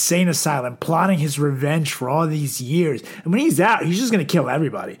this insane asylum plotting his revenge for all these years. And when he's out, he's just going to kill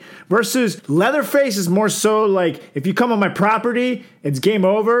everybody. Versus Leatherface is more so like, if you come on my property, it's game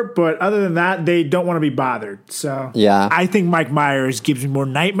over. But other than that, they don't want to be bothered. So yeah, I think Mike Myers gives me more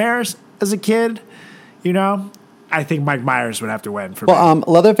nightmares as a kid, I think Mike Myers would have to win for me.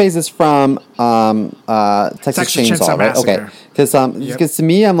 Leatherface is from Texas Chainsaw, right? Massacre. Okay, because to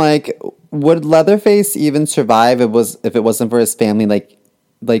me, I'm like, would Leatherface even survive if it wasn't for his family, like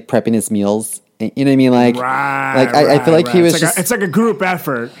prepping his meals? You know what I mean? Like, I feel like he was it's like a group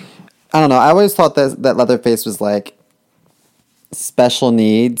effort. I don't know. I always thought that Leatherface was like special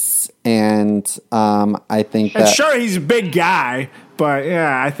needs, and I think that sure he's a big guy, but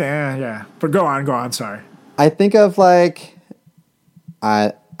yeah, I think yeah. But go on. Sorry. I think of like,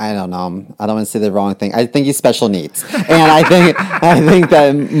 I don't know. I don't want to say the wrong thing. I think he's special needs, and I think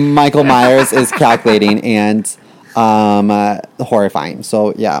that Michael Myers is calculating and horrifying.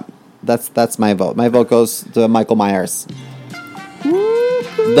 So yeah, that's my vote. My vote goes to Michael Myers,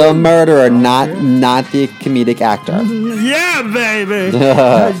 the murderer, not the comedic actor. Yeah, baby.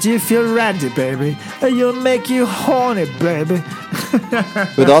 Do you feel ready, baby? You'll make you horny, baby.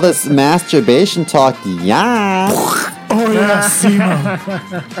 With all this masturbation talk, yeah. Oh yeah, Simo.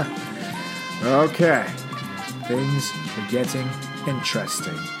 Okay, things are getting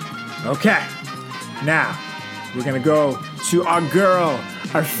interesting. Okay, now we're gonna go to our girl,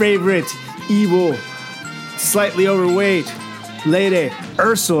 our favorite evil, slightly overweight lady,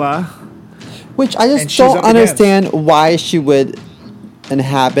 Ursula. Which I just don't understand why she would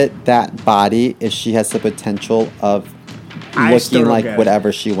inhabit that body if she has the potential of looking like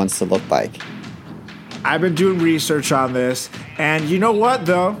whatever she wants to look like. I've been doing research on this, and you know what,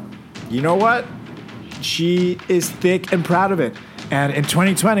 though? You know what? She is thick and proud of it. And in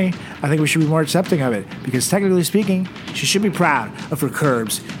 2020, I think we should be more accepting of it, because technically speaking, she should be proud of her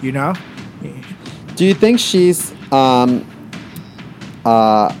curves, Do you think she's a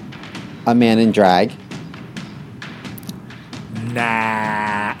man in drag?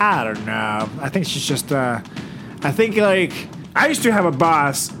 Nah, I don't know. I think she's just, I think, like, I used to have a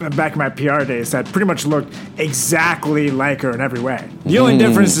boss back in my PR days that pretty much looked exactly like her in every way. The only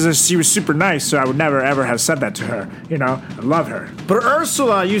difference is that she was super nice, so I would never, ever have said that to her. I love her. But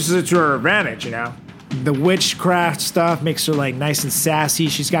Ursula uses it to her advantage, The witchcraft stuff makes her, like, nice and sassy.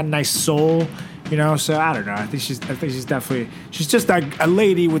 She's got a nice soul. So I don't know. I think she's definitely, she's just a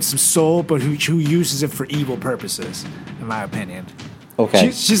lady with some soul, but who uses it for evil purposes, in my opinion.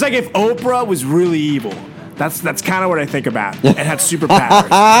 Okay. She's like if Oprah was really evil. That's kind of what I think about, and had superpowers.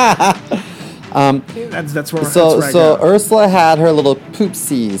 That's where. So Ursula had her little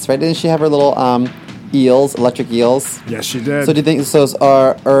poopsies, right? Didn't she have her little eels, electric eels? Yes, she did. So do you think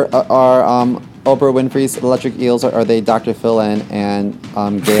are Oprah Winfrey's electric eels, are they Dr. Phil and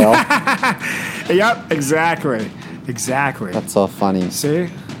Gail? Yep, exactly. That's so funny. See?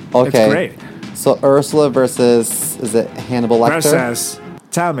 Okay. It's great. So Ursula versus, is it Hannibal Lecter? Versus,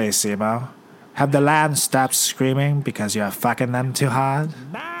 tell me, Simo, have the lambs stopped screaming because you're fucking them too hard?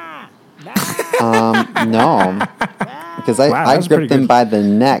 No. Because I gripped them by the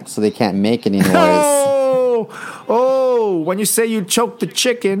neck so they can't make any noise. Oh, when you say you choked the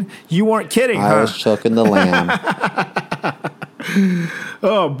chicken, you weren't kidding, huh? I was choking the lamb.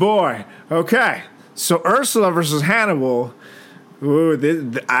 Oh, boy. Okay. So Ursula versus Hannibal. Ooh,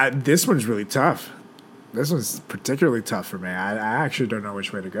 this one's really tough. this was particularly tough for me. I actually don't know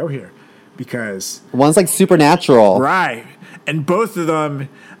which way to go here because one's like supernatural, right? And both of them,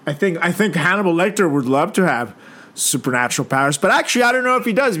 I think Hannibal Lecter would love to have supernatural powers, but actually I don't know if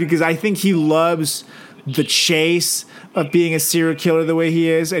he does because I think he loves the chase of being a serial killer the way he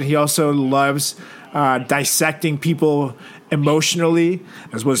is, and he also loves dissecting people emotionally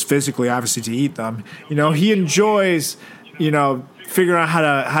as well as physically, obviously, to eat them. You know, he enjoys, figuring out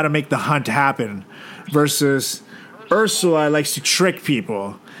how to make the hunt happen versus Ursula likes to trick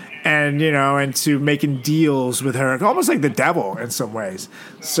people and, into making deals with her, almost like the devil in some ways.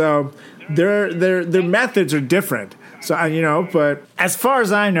 So their methods are different. So, but as far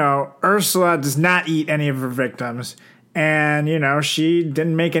as I know, Ursula does not eat any of her victims. And, she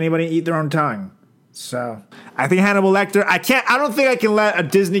didn't make anybody eat their own tongue. So I think Hannibal Lecter, I don't think I can let a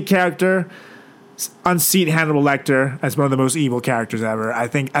Disney character unseat Hannibal Lecter as one of the most evil characters ever. I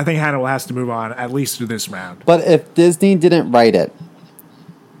think Hannibal has to move on, at least through this round. But if Disney didn't write it,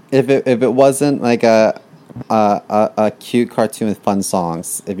 if it wasn't like a cute cartoon with fun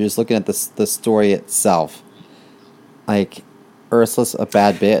songs, if you're just looking at the story itself, like Ursula's a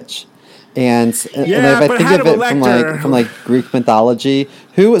bad bitch. And if I think Hannibal of it Lecter, from Greek mythology,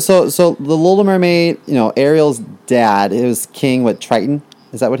 so the Little Mermaid, Ariel's dad, it was King Triton.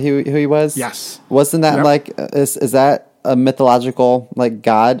 Is that who he was? Yes. Wasn't that is that a mythological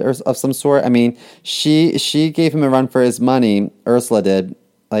god or of some sort? I mean, she gave him a run for his money. Ursula did.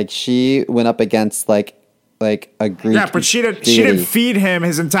 She went up against a Greek. Yeah, but she didn't feed him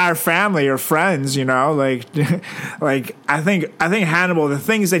his entire family or friends, I think Hannibal, the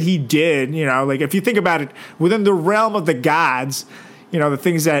things that he did, if you think about it within the realm of the gods, the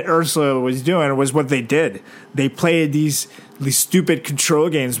things that Ursula was doing was what they did. They played these stupid control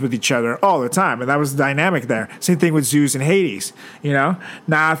games with each other all the time, and that was the dynamic there. Same thing with Zeus and Hades, Now,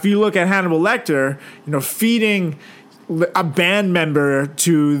 if you look at Hannibal Lecter, feeding a band member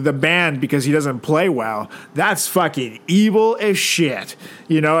to the band because he doesn't play well, that's fucking evil as shit,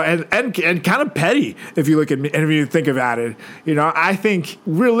 and kind of petty if you look at me and if you think about it. I think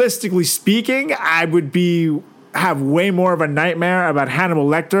realistically speaking, I would have way more of a nightmare about Hannibal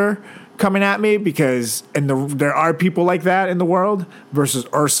Lecter coming at me because there are people like that in the world versus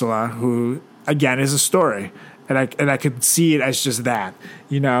Ursula, who again is a story. And I could see it as just that.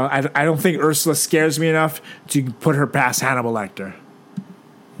 I don't think Ursula scares me enough to put her past Hannibal Lecter.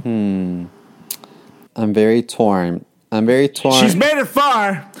 I'm very torn. She's made it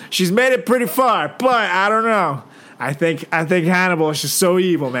far. She's made it pretty far, but I don't know. I think Hannibal is just so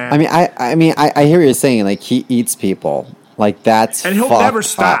evil, man. I hear what you're saying. He eats people. That's and he'll never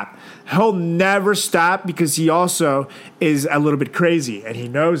stop. He'll never stop because he also is a little bit crazy and he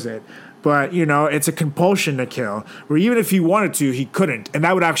knows it. But, it's a compulsion to kill, where even if he wanted to, he couldn't. And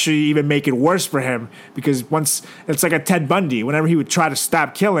that would actually even make it worse for him because once it's like a Ted Bundy. Whenever he would try to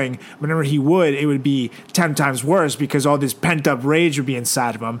stop killing, whenever he would, it would be 10 times worse because all this pent-up rage would be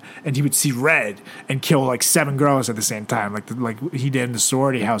inside of him and he would see red and kill 7 girls at the same time, like he did in the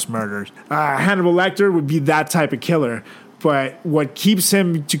sorority house murders. Hannibal Lecter would be that type of killer. But what keeps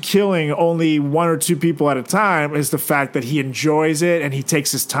him to killing only 1 or 2 people at a time is the fact that he enjoys it and he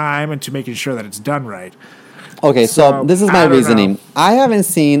takes his time into making sure that it's done right. Okay, so this is my reasoning. I haven't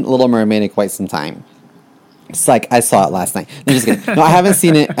seen Little Mermaid in quite some time. It's I saw it last night. No, just kidding. No, I haven't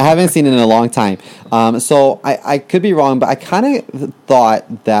seen it. I haven't seen it in a long time. So I could be wrong, but I kind of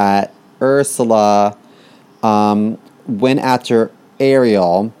thought that Ursula went after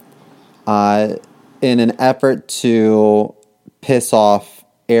Ariel in an effort to piss off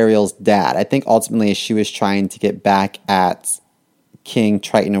Ariel's dad. I think ultimately she was trying to get back at King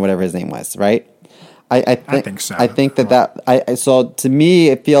Triton or whatever his name was, right? I think so. I think so to me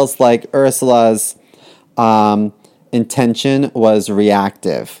it feels like Ursula's intention was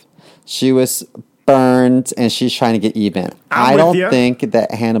reactive. She was burned and she's trying to get even. I don't think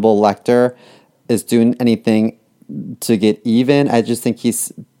that Hannibal Lecter is doing anything to get even. I just think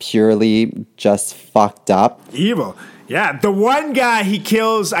he's purely just fucked up. Evil. Yeah, the one guy he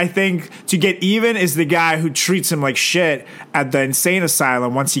kills, I think, to get even is the guy who treats him like shit at the insane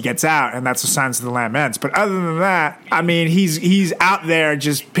asylum once he gets out, and that's the Silence of the Lambs. But other than that, he's out there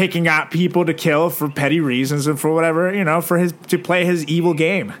just picking out people to kill for petty reasons and for whatever, to play his evil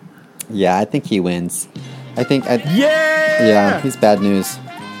game. Yeah, I think he wins. Yeah, he's bad news.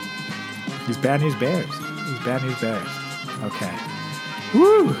 He's bad news bears. Bad news bears. Okay.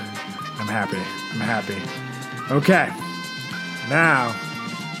 Woo! I'm happy. Okay. Now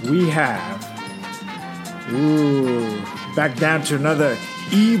we have back down to another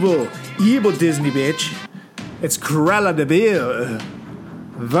evil Disney bitch. It's Cruella de Vil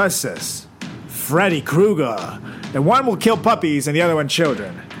versus Freddy Krueger. And one will kill puppies and the other one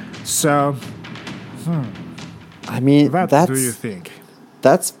children. So, I mean, what that's do you think?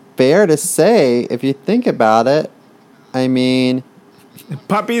 that's fair to say if you think about it. I mean,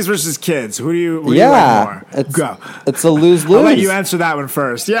 Puppies versus kids. Who do you like more? Go. It's a lose-lose. I'll let you answer that one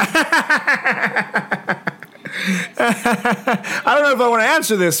first. Yeah. I don't know if I want to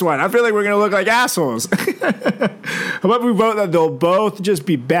answer this one. I feel like we're going to look like assholes. How about we vote that they'll both just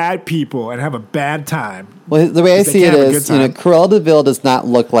be bad people and have a bad time? Well, the way I see it is, Cruella de Vil does not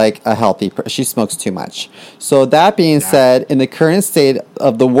look like a healthy person. She smokes too much. So that being said, in the current state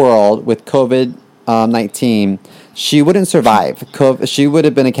of the world with COVID-19, she wouldn't survive. She would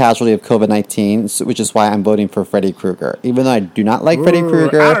have been a casualty of COVID-19, which is why I'm voting for Freddy Krueger. Even though I do not like Freddy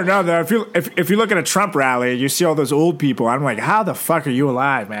Krueger. I don't know, though. If you look at a Trump rally, you see all those old people. I'm like, how the fuck are you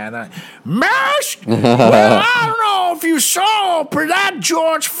alive, man? Masked? Well, I don't know if you saw, but that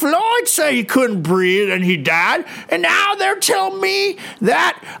George Floyd say he couldn't breathe and he died. And now they're telling me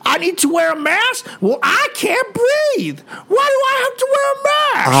that I need to wear a mask? Well, I can't breathe. Why do I have to wear a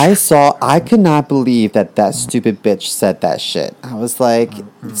mask? I could not believe that stupid bitch said that shit. I was like,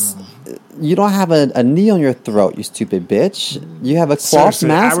 you don't have a knee on your throat, you stupid bitch. You have a cloth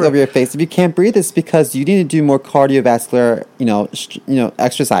mask over your face. If you can't breathe, it's because you need to do more cardiovascular,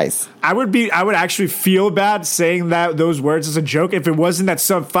 exercise. I would actually feel bad saying those words as a joke if it wasn't that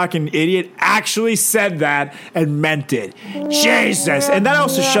some fucking idiot actually said that and meant it. Jesus. And that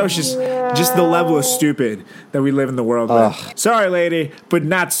also shows just the level of stupid that we live in the world with. Sorry, lady, but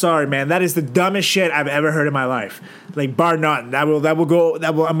not sorry, man. That is the dumbest shit I've ever heard in my life. Like, bar none. I'm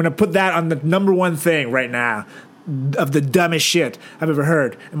going to put that on the number one thing right now of the dumbest shit I've ever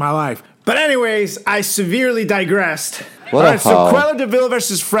heard in my life. But anyways, I severely digressed. All right, so Cruella de Vil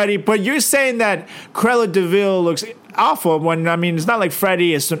versus Freddy, but you're saying that Cruella de Vil looks awful when, I mean, it's not like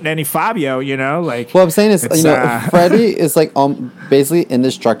Freddy is any Fabio, like. What I'm saying is, Freddy is like basically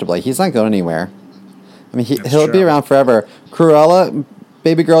indestructible. Like, he's not going anywhere. I mean, he'll be around forever. Cruella,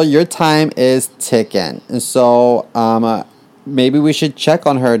 baby girl, your time is ticking. And so, maybe we should check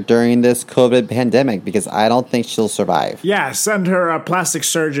on her during this COVID pandemic because I don't think she'll survive. Yeah, send her a plastic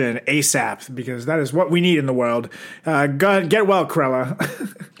surgeon ASAP because that is what we need in the world. Get well,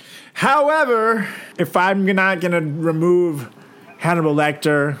 Cruella. However, if I'm not going to remove Hannibal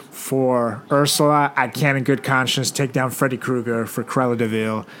Lecter for Ursula, I can in good conscience take down Freddy Krueger for Cruella de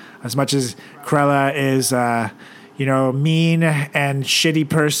Vil. As much as Cruella is, mean and shitty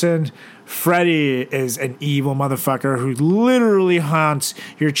person, Freddy is an evil motherfucker who literally haunts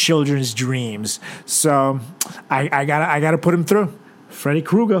your children's dreams. So I gotta put him through. Freddy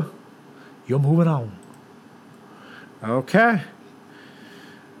Krueger, you're moving on. Okay.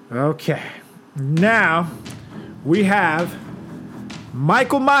 Now we have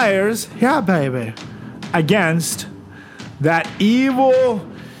Michael Myers, yeah, baby, against that evil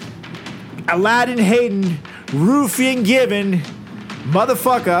Aladdin hating, ruffian giving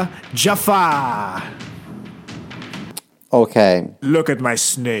motherfucker Jafar. Okay. Look at my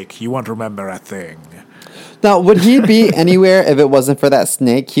snake. You won't remember a thing. Now, would he be anywhere if it wasn't for that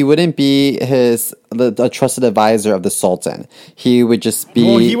snake? He wouldn't be a trusted advisor of the Sultan. He would just be.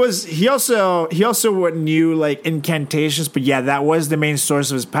 Well, he also knew like incantations, but yeah, that was the main source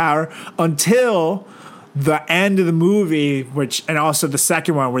of his power until the end of the movie, and also the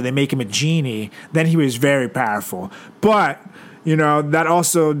second one where they make him a genie. Then he was very powerful. But that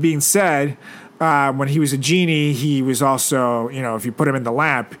also being said, when he was a genie, he was also, if you put him in the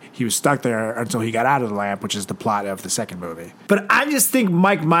lamp, he was stuck there until he got out of the lamp, which is the plot of the second movie. But I just think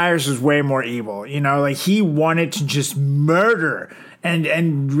Mike Myers was way more evil. Like he wanted to just murder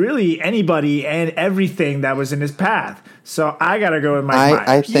and really anybody and everything that was in his path. So I gotta go with Mike Myers.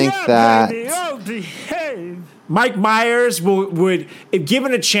 I think that. Baby, Mike Myers would, if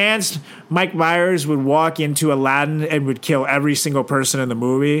given a chance, Mike Myers would walk into Aladdin and would kill every single person in the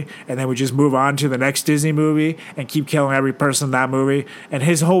movie, and then would just move on to the next Disney movie and keep killing every person in that movie. And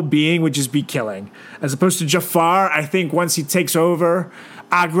his whole being would just be killing. As opposed to Jafar, I think once he takes over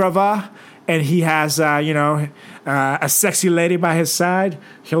Agrava and he has, a sexy lady by his side,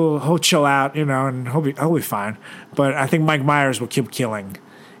 he'll chill out, and he'll be fine. But I think Mike Myers will keep killing,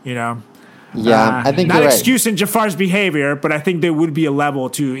 Yeah, I think not you're right. excusing Jafar's behavior, but I think there would be a level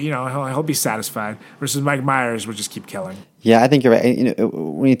to, he'll be satisfied. Versus Mike Myers will just keep killing. Yeah, I think you're right.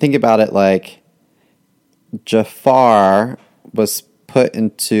 When you think about it, like Jafar was put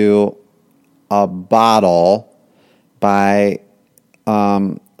into a bottle by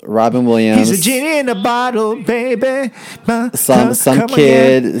Robin Williams. He's a genie in a bottle, baby. Some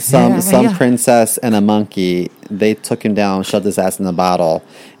kid, some princess, and a monkey. They took him down, shoved his ass in a bottle,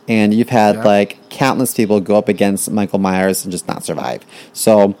 and you've had like countless people go up against Michael Myers and just not survive.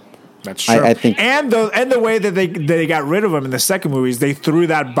 So that's true. I think, and the way that they got rid of him in the second movie is they threw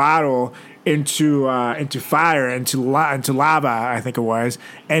that bottle into fire, into lava, I think it was,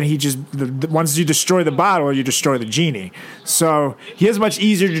 and he just once you destroy the bottle, you destroy the genie. So he is much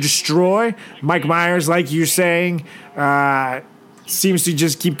easier to destroy. Mike Myers, like you're saying, seems to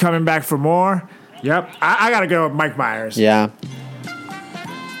just keep coming back for more. Yep, I gotta go with Mike Myers. Yeah,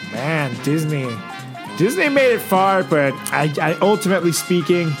 man, Disney made it far, but I ultimately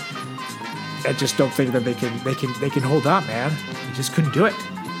speaking, I just don't think that they can hold up, man. They just couldn't do it.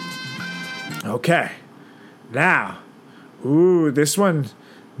 Okay, now, this one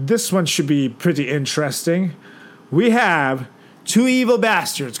should be pretty interesting. We have two evil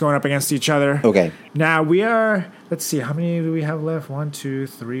bastards going up against each other. Okay. Now let's see, how many do we have left? 1, 2,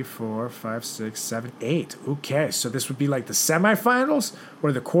 3, 4, 5, 6, 7, 8. Okay, so this would be like the semifinals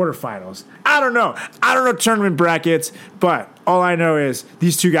or the quarterfinals. I don't know tournament brackets, but all I know is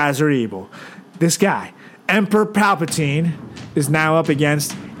these two guys are evil. This guy, Emperor Palpatine, is now up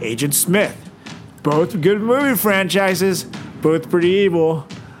against Agent Smith. Both good movie franchises, both pretty evil.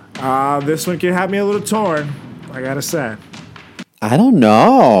 This one can have me a little torn, I gotta say. I don't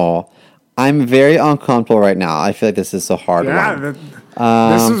know. I'm very uncomfortable right now. I feel like this is a hard one.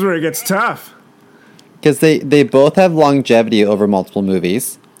 This is where it gets tough. Because they both have longevity over multiple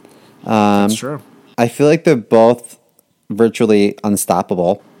movies. That's true. I feel like they're both virtually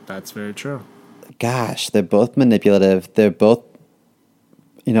unstoppable. That's very true. Gosh, they're both manipulative. They're both,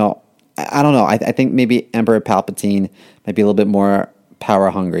 I don't know. I think maybe Emperor Palpatine might be a little bit more power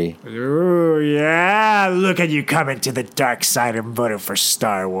hungry. Ooh, yeah. Look at you coming to the dark side and voting for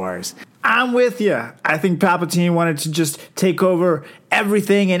Star Wars. I'm with you. I think Palpatine wanted to just take over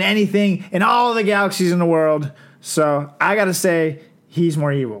everything and anything in all the galaxies in the world. So I got to say he's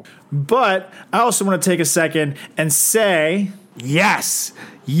more evil. But I also want to take a second and say, yes,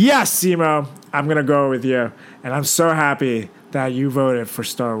 Simo, I'm going to go with you. And I'm so happy that you voted for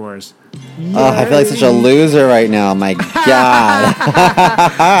Star Wars. Oh, I feel like such a loser right now. My God.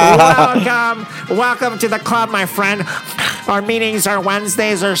 Welcome to the club, my friend. Our meetings are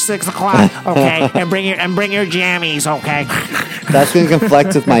Wednesdays or 6 o'clock. Okay, and bring your jammies. Okay. That's going to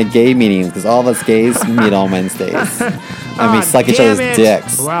conflict with my gay meetings because all of us gays meet on Wednesdays. And we suck each other's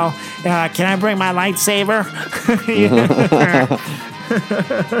dicks. Well, can I bring my lightsaber?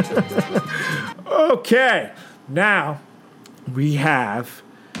 Okay, now we have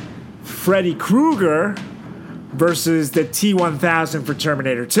Freddy Krueger versus the T-1000 for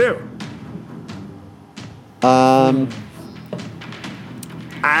Terminator 2.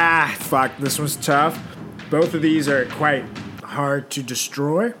 Fuck, this one's tough. Both of these are quite hard to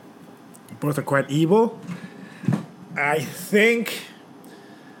destroy. Both are quite evil. I think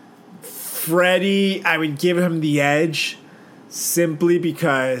Freddy, I would give him the edge simply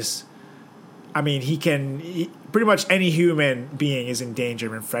because, pretty much any human being is in danger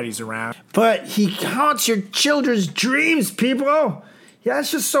when Freddy's around. But he haunts your children's dreams, people. Yeah,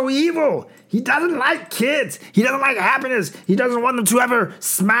 that's just so evil. He doesn't like kids. He doesn't like happiness. He doesn't want them to ever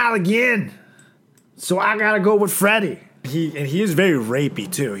smile again. So I gotta go with Freddy. He is very rapey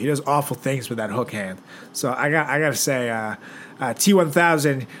too. He does awful things with that hook hand. So I gotta say,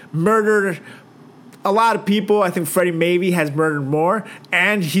 T-1000 murdered a lot of people. I think Freddy maybe has murdered more,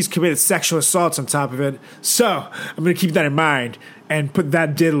 and he's committed sexual assaults on top of it. So I'm going to keep that in mind and put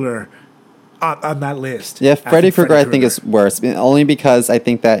that diddler on that list. Yeah, Freddy Krueger I think is worse, only because I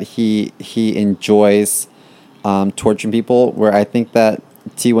think that he enjoys torturing people, where I think that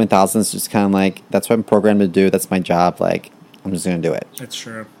T-1000 is just kind of like, that's what I'm programmed to do. That's my job. Like, I'm just going to do it. That's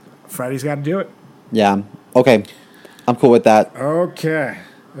true. Freddy's got to do it. Yeah. Okay. I'm cool with that. Okay.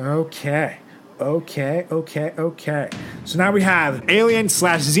 So now we have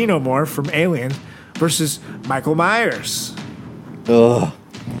Alien/Xenomorph from Alien versus Michael Myers. Ugh.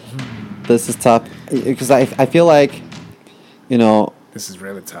 This is tough because I feel like, this is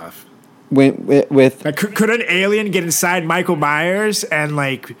really tough. With like, could an alien get inside Michael Myers and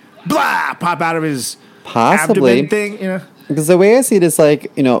pop out of his possibly abdomen thing? Because the way I see it is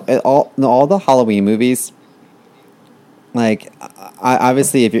like, all the Halloween movies. Like,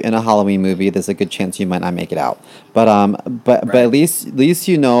 obviously, if you're in a Halloween movie, there's a good chance you might not make it out. But at least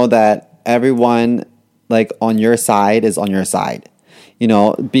you know that everyone on your side is on your side.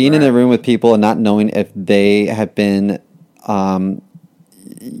 Being in a room with people and not knowing if they have been,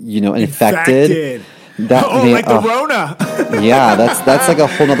 infected. The Rona. Yeah, that's like a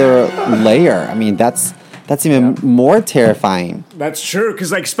whole nother layer. I mean, that's even more terrifying. That's true,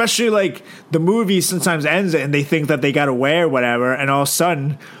 because like especially like the movie sometimes ends and they think that they got away or whatever, and all of a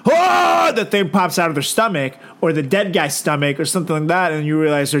sudden, the thing pops out of their stomach or the dead guy's stomach or something like that, and you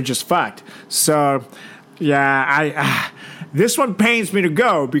realize they're just fucked. So, yeah, this one pains me to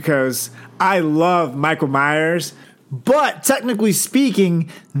go because I love Michael Myers. But technically speaking,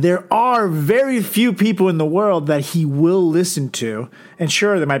 there are very few people in the world that he will listen to. And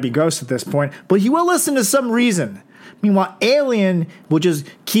sure, there might be ghosts at this point, but he will listen to some reason. Meanwhile, Alien will just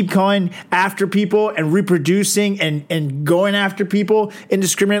keep going after people and reproducing and going after people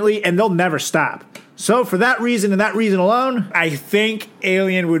indiscriminately, and they'll never stop. So for that reason and that reason alone, I think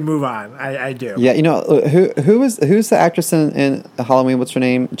Alien would move on. I do. Yeah, you know, who's the actress in Halloween? What's her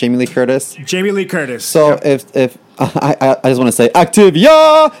name? Jamie Lee Curtis? Jamie Lee Curtis. So if I just want to say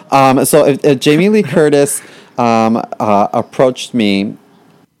Activia. So if Jamie Lee Curtis approached me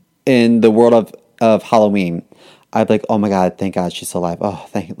in the world of Halloween, I'd be like, oh my God, thank God she's alive. Oh,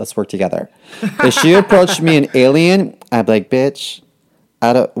 let's work together. If she approached me in Alien, I'd be like, bitch,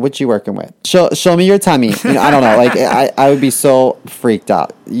 what you working with? Show me your tummy. You know, I don't know. Like I would be so freaked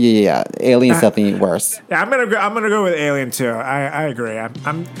out. Yeah, Alien's definitely worse. Yeah, I'm gonna go with Alien too. I agree.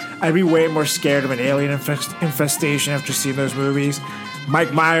 I'd be way more scared of an alien infestation after seeing those movies.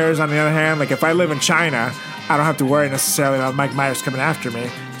 Mike Myers, on the other hand, like if I live in China, I don't have to worry necessarily about Mike Myers coming after me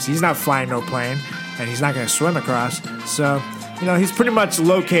because he's not flying no plane and he's not gonna swim across. So, you know, he's pretty much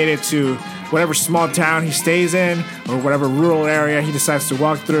located to whatever small town he stays in or whatever rural area he decides to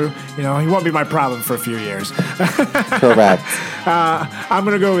walk through. You know, he won't be my problem for a few years. Correct. I'm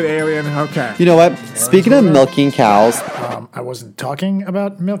going to go with Alien. Okay. You know what? Speaking of milking cows. I wasn't talking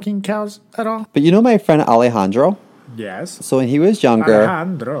about milking cows at all. But you know my friend Alejandro? Yes. So when he was younger,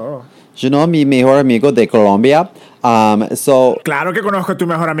 Alejandro. you know mi mejor amigo de Colombia. Claro que conozco a tu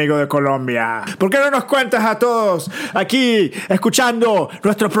mejor amigo de Colombia. ¿Por qué no nos cuentas a todos aquí escuchando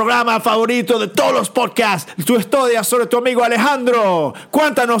nuestro programa favorito de todos los podcasts, tu historia sobre tu amigo Alejandro?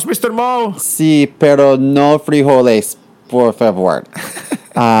 Cuéntanos, Mr. Mo. Sí, pero no frijoles, por favor.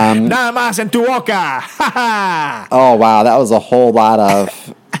 Nada más en tu boca. Oh, wow. That was a whole lot of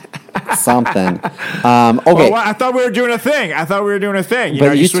something. Okay. Well, I thought we were doing a thing. You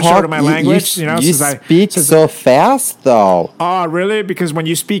know, you switched over to my language. You speak so fast, though. Oh, really? Because when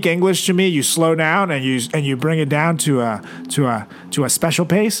you speak English to me, you slow down and you bring it down to a special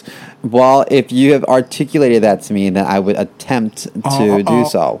pace. Well, if you have articulated that to me, then I would attempt to do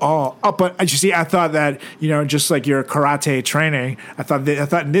so. But you see, I thought that, you know, just like your karate training, I thought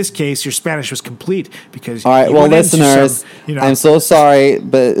in this case your Spanish was complete because. All right, well, listeners, I'm so sorry,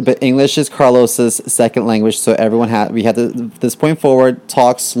 but English is Carlos's second language, so we had to this point forward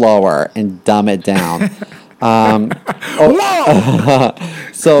talk slower and dumb it down.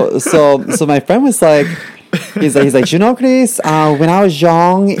 So my friend was like. He's like, you know, Chris, when I was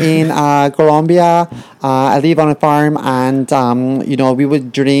young in Colombia, I live on a farm and, you know, we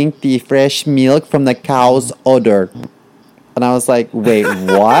would drink the fresh milk from the cow's udder. And I was like, wait,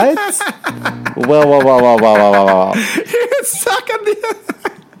 what? Whoa. You're stuck on the...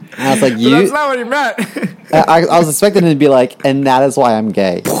 And I was like, that's not what he meant. I was expecting him to be like, and that is why I'm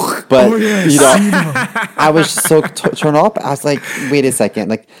gay. But, you know, I was so turned off. I was like, wait a second.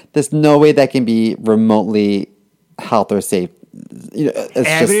 Like, there's no way that can be remotely health or safe. You know,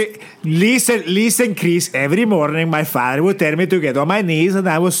 Listen, Chris, every morning my father would tell me to get on my knees and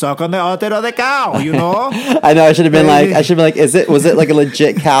I would suck on the udder of the cow, you know? I know, I should have been like, was it like a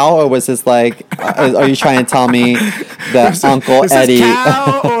legit cow or was this like, are you trying to tell me that Uncle Eddie?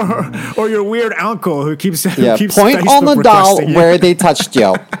 Cow or your weird uncle who keeps point on the doll where they touched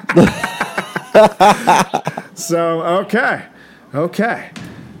you. So, okay.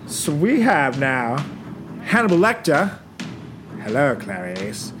 So we have now Hannibal Lecter. Hello,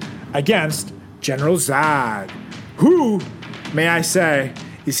 Clarice. Against General Zod, who, may I say,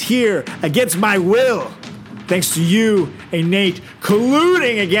 is here against my will, thanks to you and Nate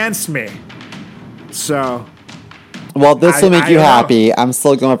colluding against me. So, well, this will make you happy. I'm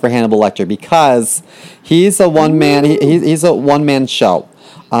still going for Hannibal Lecter because he's a one-man. He's a one-man show.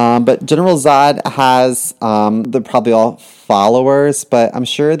 But General Zod has they're probably all followers, but I'm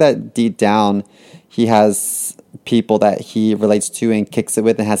sure that deep down he has people that he relates to and kicks it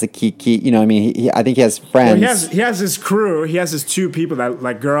with and has a key. You know what I mean? I think he has friends. Well, he has his crew. He has his two people that,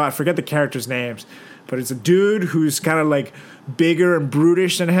 like, girl, I forget the characters' names, but it's a dude who's kind of like bigger and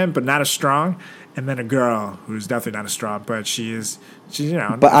brutish than him, but not as strong. and then a girl who's definitely not as strong, but she's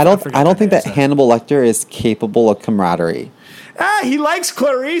But I don't think that Hannibal Lecter is capable of camaraderie. He likes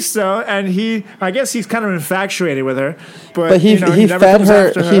Clarice though, and I guess he's kind of infatuated with her. But he never fed comes her.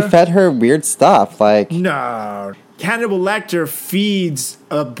 after He fed her weird stuff. Like no, Hannibal Lecter feeds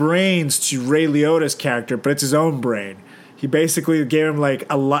brains to Ray Liotta's character, but it's his own brain. He basically gave him like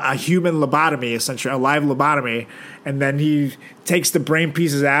a human lobotomy, essentially a live lobotomy, and then he takes the brain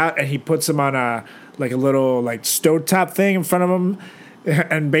pieces out and he puts them on a little like stovetop thing in front of him.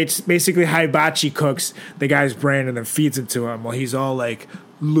 And basically hibachi cooks the guy's brain and then feeds it to him while he's all like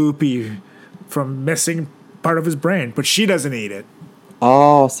loopy from missing part of his brain. But she doesn't eat it.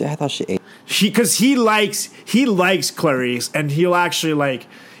 Oh, see, I thought she ate. Because he likes Clarice, and he'll actually like,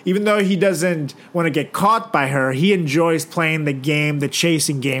 even though he doesn't want to get caught by her, he enjoys playing the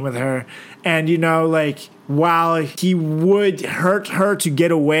chasing game with her. And like while he would hurt her to get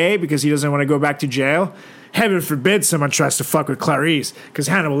away because he doesn't want to go back to jail. Heaven forbid someone tries to fuck with Clarice, because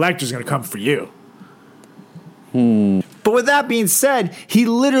Hannibal Lecter's going to come for you. But with that being said, he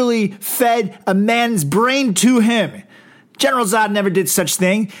literally fed a man's brain to him. General Zod never did such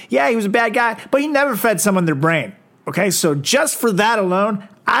thing. Yeah, he was a bad guy, but he never fed someone their brain. Okay, so just for that alone,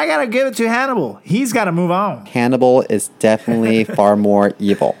 I got to give it to Hannibal. He's got to move on. Hannibal is definitely far more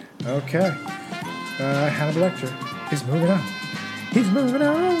evil. Okay. Hannibal Lecter is moving on. He's moving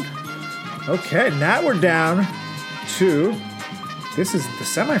on. Okay, now we're down to, this is the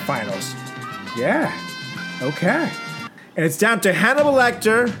semifinals. Yeah, okay. And it's down to Hannibal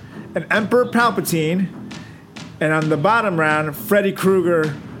Lecter and Emperor Palpatine. And on the bottom round, Freddy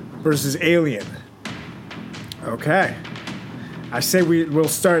Krueger versus Alien. Okay. I say we'll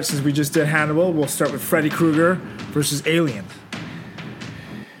start, since we just did Hannibal, we'll start with Freddy Krueger versus Alien.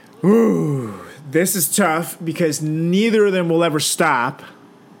 Ooh, this is tough because neither of them will ever stop.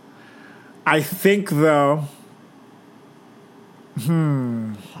 I think, though...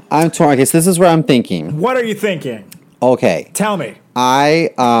 I'm torn. Okay, so this is where I'm thinking. What are you thinking? Okay. Tell me. I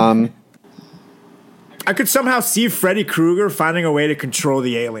could somehow see Freddy Krueger finding a way to control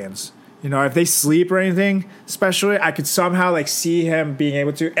the aliens. If they sleep or anything, especially, I could somehow, like, see him being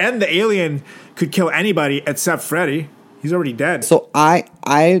able to. And the alien could kill anybody except Freddy. He's already dead. So I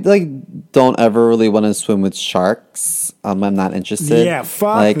don't ever really want to swim with sharks. I'm not interested. Yeah,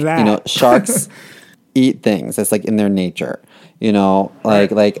 fuck that. Sharks eat things. That's like in their nature.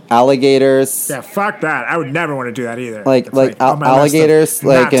 Like alligators. Yeah, fuck that. I would never want to do that either. Alligators,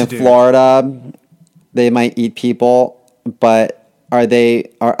 like in Florida, they might eat people, but are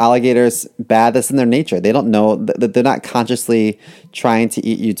alligators bad? That's in their nature. They don't know that they're not consciously trying to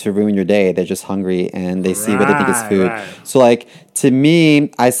eat you to ruin your day. They're just hungry and they see what they think is food. Right. So, like, to me,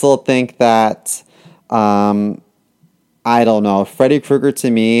 I still think that, I don't know. Freddy Krueger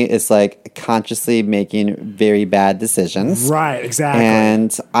to me is like consciously making very bad decisions. Right, exactly.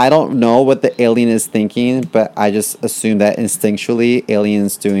 And I don't know what the alien is thinking, but I just assume that instinctually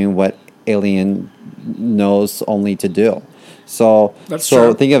alien's doing what alien knows only to do. So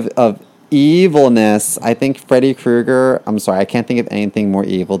think of evilness. I think Freddy Krueger, I'm sorry, I can't think of anything more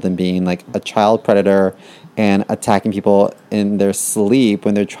evil than being like a child predator and attacking people in their sleep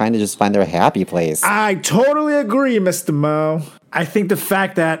when they're trying to just find their happy place. I totally agree, Mr. Mo. I think the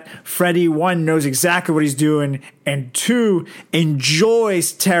fact that Freddy, 1, knows exactly what he's doing, and 2,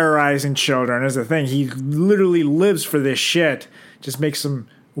 enjoys terrorizing children is the thing. He literally lives for this shit. Just makes him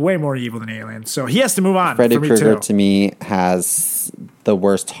way more evil than Alien. So he has to move on. Freddy Krueger, to me, has the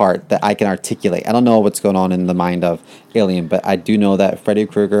worst heart that I can articulate. I don't know what's going on in the mind of Alien, but I do know that Freddy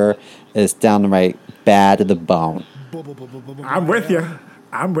Krueger is downright bad to the bone. I'm with you.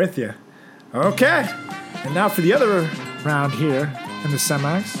 Okay. And now for the other round here in the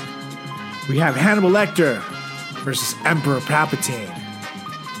semis, we have Hannibal Lecter versus Emperor Palpatine.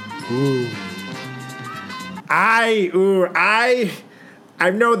 I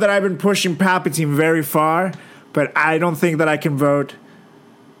know that I've been pushing Palpatine very far, but I don't think that I can vote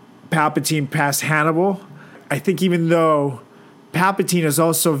Palpatine past Hannibal. I think even though Palpatine is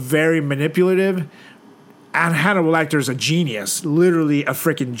also very manipulative, and Hannibal Lecter is a genius, literally a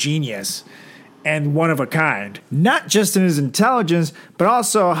freaking genius, and one of a kind. Not just in his intelligence, but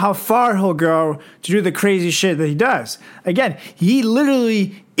also how far he'll go to do the crazy shit that he does. Again, he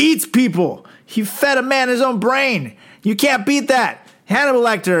literally eats people. He fed a man his own brain. You can't beat that. Hannibal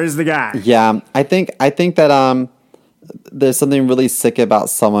Lecter is the guy. Yeah, I think that there's something really sick about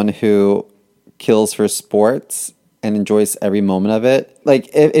someone who kills for sports and enjoys every moment of it. Like,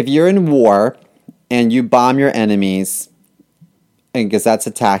 if you're in war and you bomb your enemies, and because that's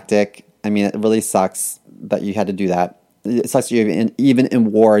a tactic, I mean, it really sucks that you had to do that. it sucks you even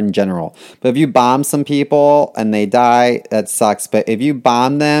in war in general. But if you bomb some people and they die, that sucks. But if you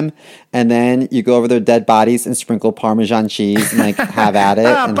bomb them and then you go over their dead bodies and sprinkle Parmesan cheese and like have at it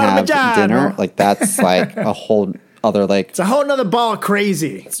and have dinner, like that's like a whole other like. It's a whole nother ball of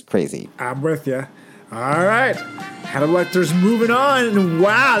crazy. It's crazy. I'm with you. All right. Hannibal Lecter's moving on. And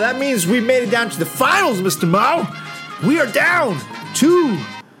wow, that means we made it down to the finals, Mr. Mo. We are down to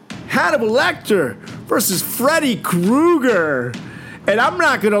Hannibal Lecter versus Freddy Krueger. And I'm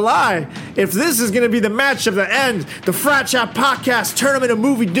not going to lie, if this is going to be the match of the end, the Frat Chat Podcast Tournament of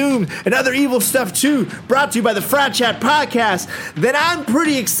Movie Doom and other evil stuff too, brought to you by the Frat Chat Podcast, then I'm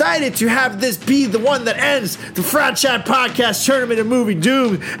pretty excited to have this be the one that ends the Frat Chat Podcast Tournament of Movie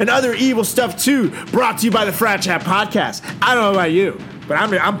Doom and other evil stuff too, brought to you by the Frat Chat Podcast. I don't know about you, but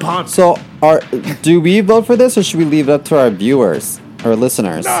I'm pumped. So, do we vote for this or should we leave it up to our viewers? Or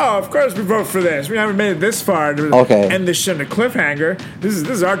listeners? No, of course we vote for this. We haven't made it this far to end this shit in a cliffhanger. This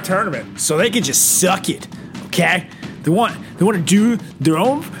is our tournament, so they can just suck it. Okay? They want to do their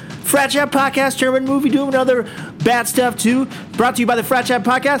own Frat Chat Podcast tournament, movie doom, and other bad stuff too. Brought to you by the Frat Chat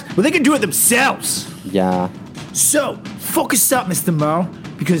Podcast. Well, they can do it themselves. Yeah. So focus up, Mr. Mo,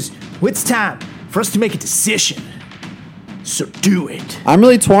 because it's time for us to make a decision. So do it. I'm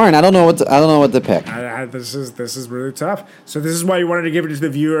really torn. I don't know what to pick. This is really tough. So this is why you wanted to give it to the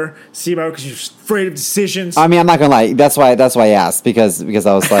viewer, Simo, because you're afraid of decisions. I mean, I'm not gonna lie. That's why I asked because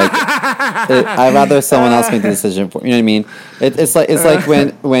I was like, I'd rather someone else make the decision for. You know what I mean? It's like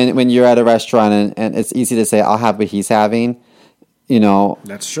when you're at a restaurant and it's easy to say I'll have what he's having. You know,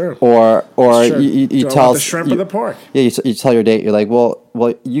 that's true. Or you tell the shrimp or the pork. Yeah, you tell your date. You're like, well,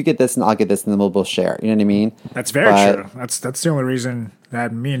 you get this and I'll get this, and then we'll both share. You know what I mean? That's very true. That's the only reason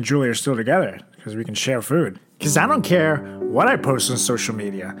that me and Julie are still together, because we can share food. Because I don't care what I post on social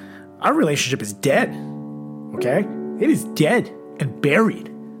media, our relationship is dead. Okay, it is dead and buried.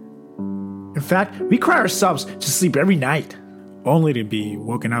 In fact, we cry ourselves to sleep every night, only to be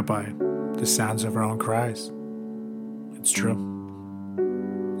woken up by the sounds of our own cries. It's true.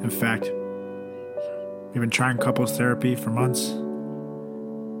 In fact, we've been trying couples therapy for months.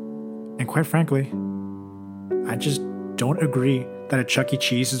 And quite frankly, I just don't agree that a Chuck E.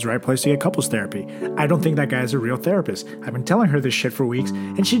 Cheese is the right place to get couples therapy. I don't think that guy is a real therapist. I've been telling her this shit for weeks,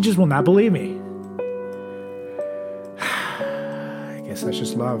 and she just will not believe me. I guess that's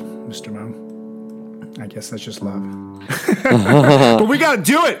just love, Mr. Mo. I guess that's just love. But we got to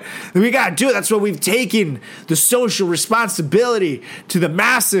do it. That's what we've taken the social responsibility to the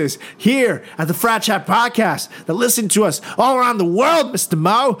masses here at the Frat Chat Podcast that listen to us all around the world, Mr.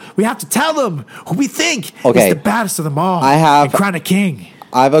 Mo. We have to tell them who we think is the baddest of them all. And crown a king.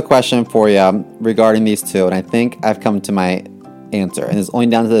 I have a question for you regarding these two, and I think I've come to my answer. And it's only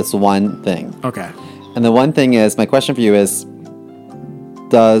down to this one thing. Okay. And the one thing is, my question for you is,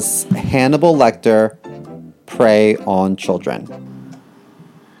 does Hannibal Lecter prey on children?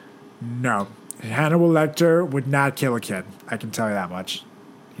 No. Hannibal Lecter would not kill a kid. I can tell you that much.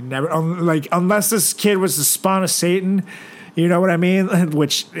 He never, unless this kid was the spawn of Satan, you know what I mean?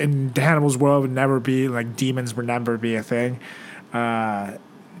 Which in Hannibal's world would never be, like, demons would never be a thing. No,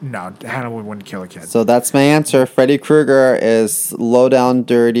 Hannibal wouldn't kill a kid. So that's my answer. Freddy Krueger is low down,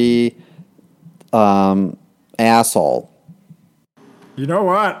 dirty, asshole. You know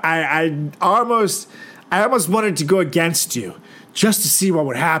what? I almost wanted to go against you just to see what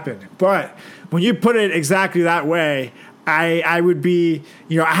would happen. But when you put it exactly that way, I would be,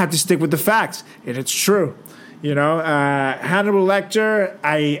 I have to stick with the facts. And it's true. Hannibal Lecter,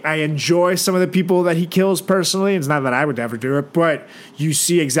 I enjoy some of the people that he kills personally. It's not that I would ever do it, but you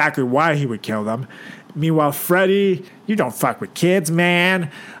see exactly why he would kill them. Meanwhile, Freddy, you don't fuck with kids, man.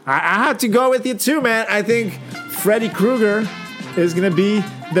 I have to go with you too, man. I think Freddy Krueger is going to be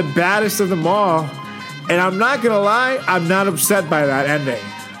the baddest of them all. And I'm not going to lie, I'm not upset by that ending.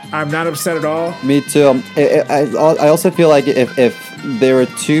 I'm not upset at all. Me too. I also feel like if there were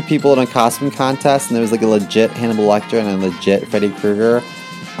two people in a costume contest and there was like a legit Hannibal Lecter and a legit Freddy Krueger,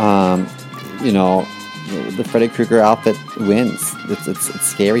 the Freddy Krueger outfit wins. It's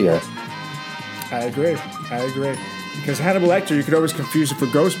scarier. I agree. Because Hannibal Lecter, you could always confuse it for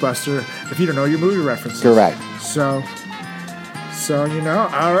Ghostbuster if you don't know your movie references. Correct. So,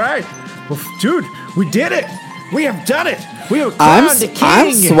 all right. Well, dude, we did it. We have done it. We have crowned the king.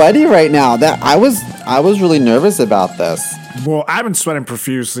 I'm sweaty right now. I was really nervous about this. Well, I've been sweating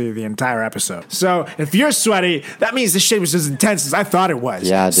profusely the entire episode. So if you're sweaty, that means this shit was as intense as I thought it was.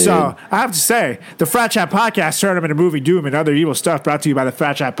 Yeah, dude. So I have to say, the Frat Chat Podcast Tournament of Movie Doom and other evil stuff brought to you by the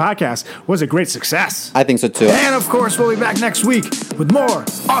Frat Chat Podcast was a great success. I think so too. And of course, we'll be back next week with more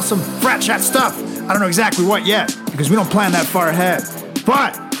awesome Frat Chat stuff. I don't know exactly what yet. because we don't plan that far ahead.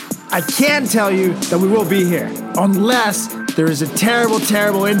 But I can tell you that we will be here, unless there is a terrible,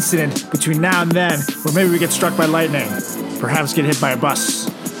 terrible incident between now and then where maybe we get struck by lightning, perhaps get hit by a bus,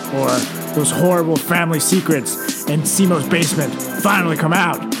 or those horrible family secrets in Simo's basement finally come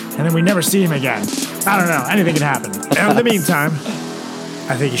out, and then we never see him again. I don't know. Anything can happen. And in the meantime,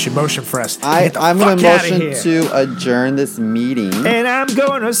 I think you should motion for us. I'm going to motion to adjourn this meeting. And I'm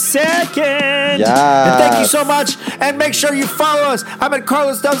going to second. Yes. And thank you so much. And make sure you follow us. I'm at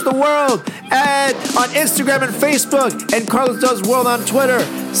Carlos Does the World and on Instagram and Facebook. And Carlos Does World on Twitter.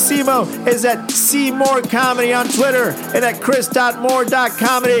 Simo is at Seymour Comedy on Twitter. And at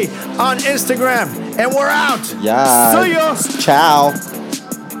Chris.Moore.comedy on Instagram. And we're out. Yeah. See ya. Ciao.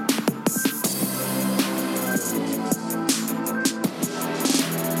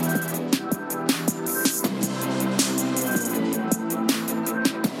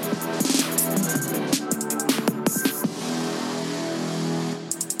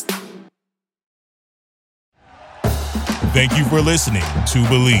 Thank you for listening to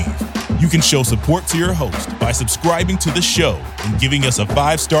Believe. You can show support to your host by subscribing to the show and giving us a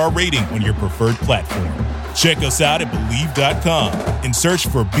 5-star rating on your preferred platform. Check us out at Believe.com and search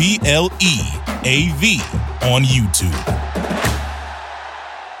for BLEAV on YouTube.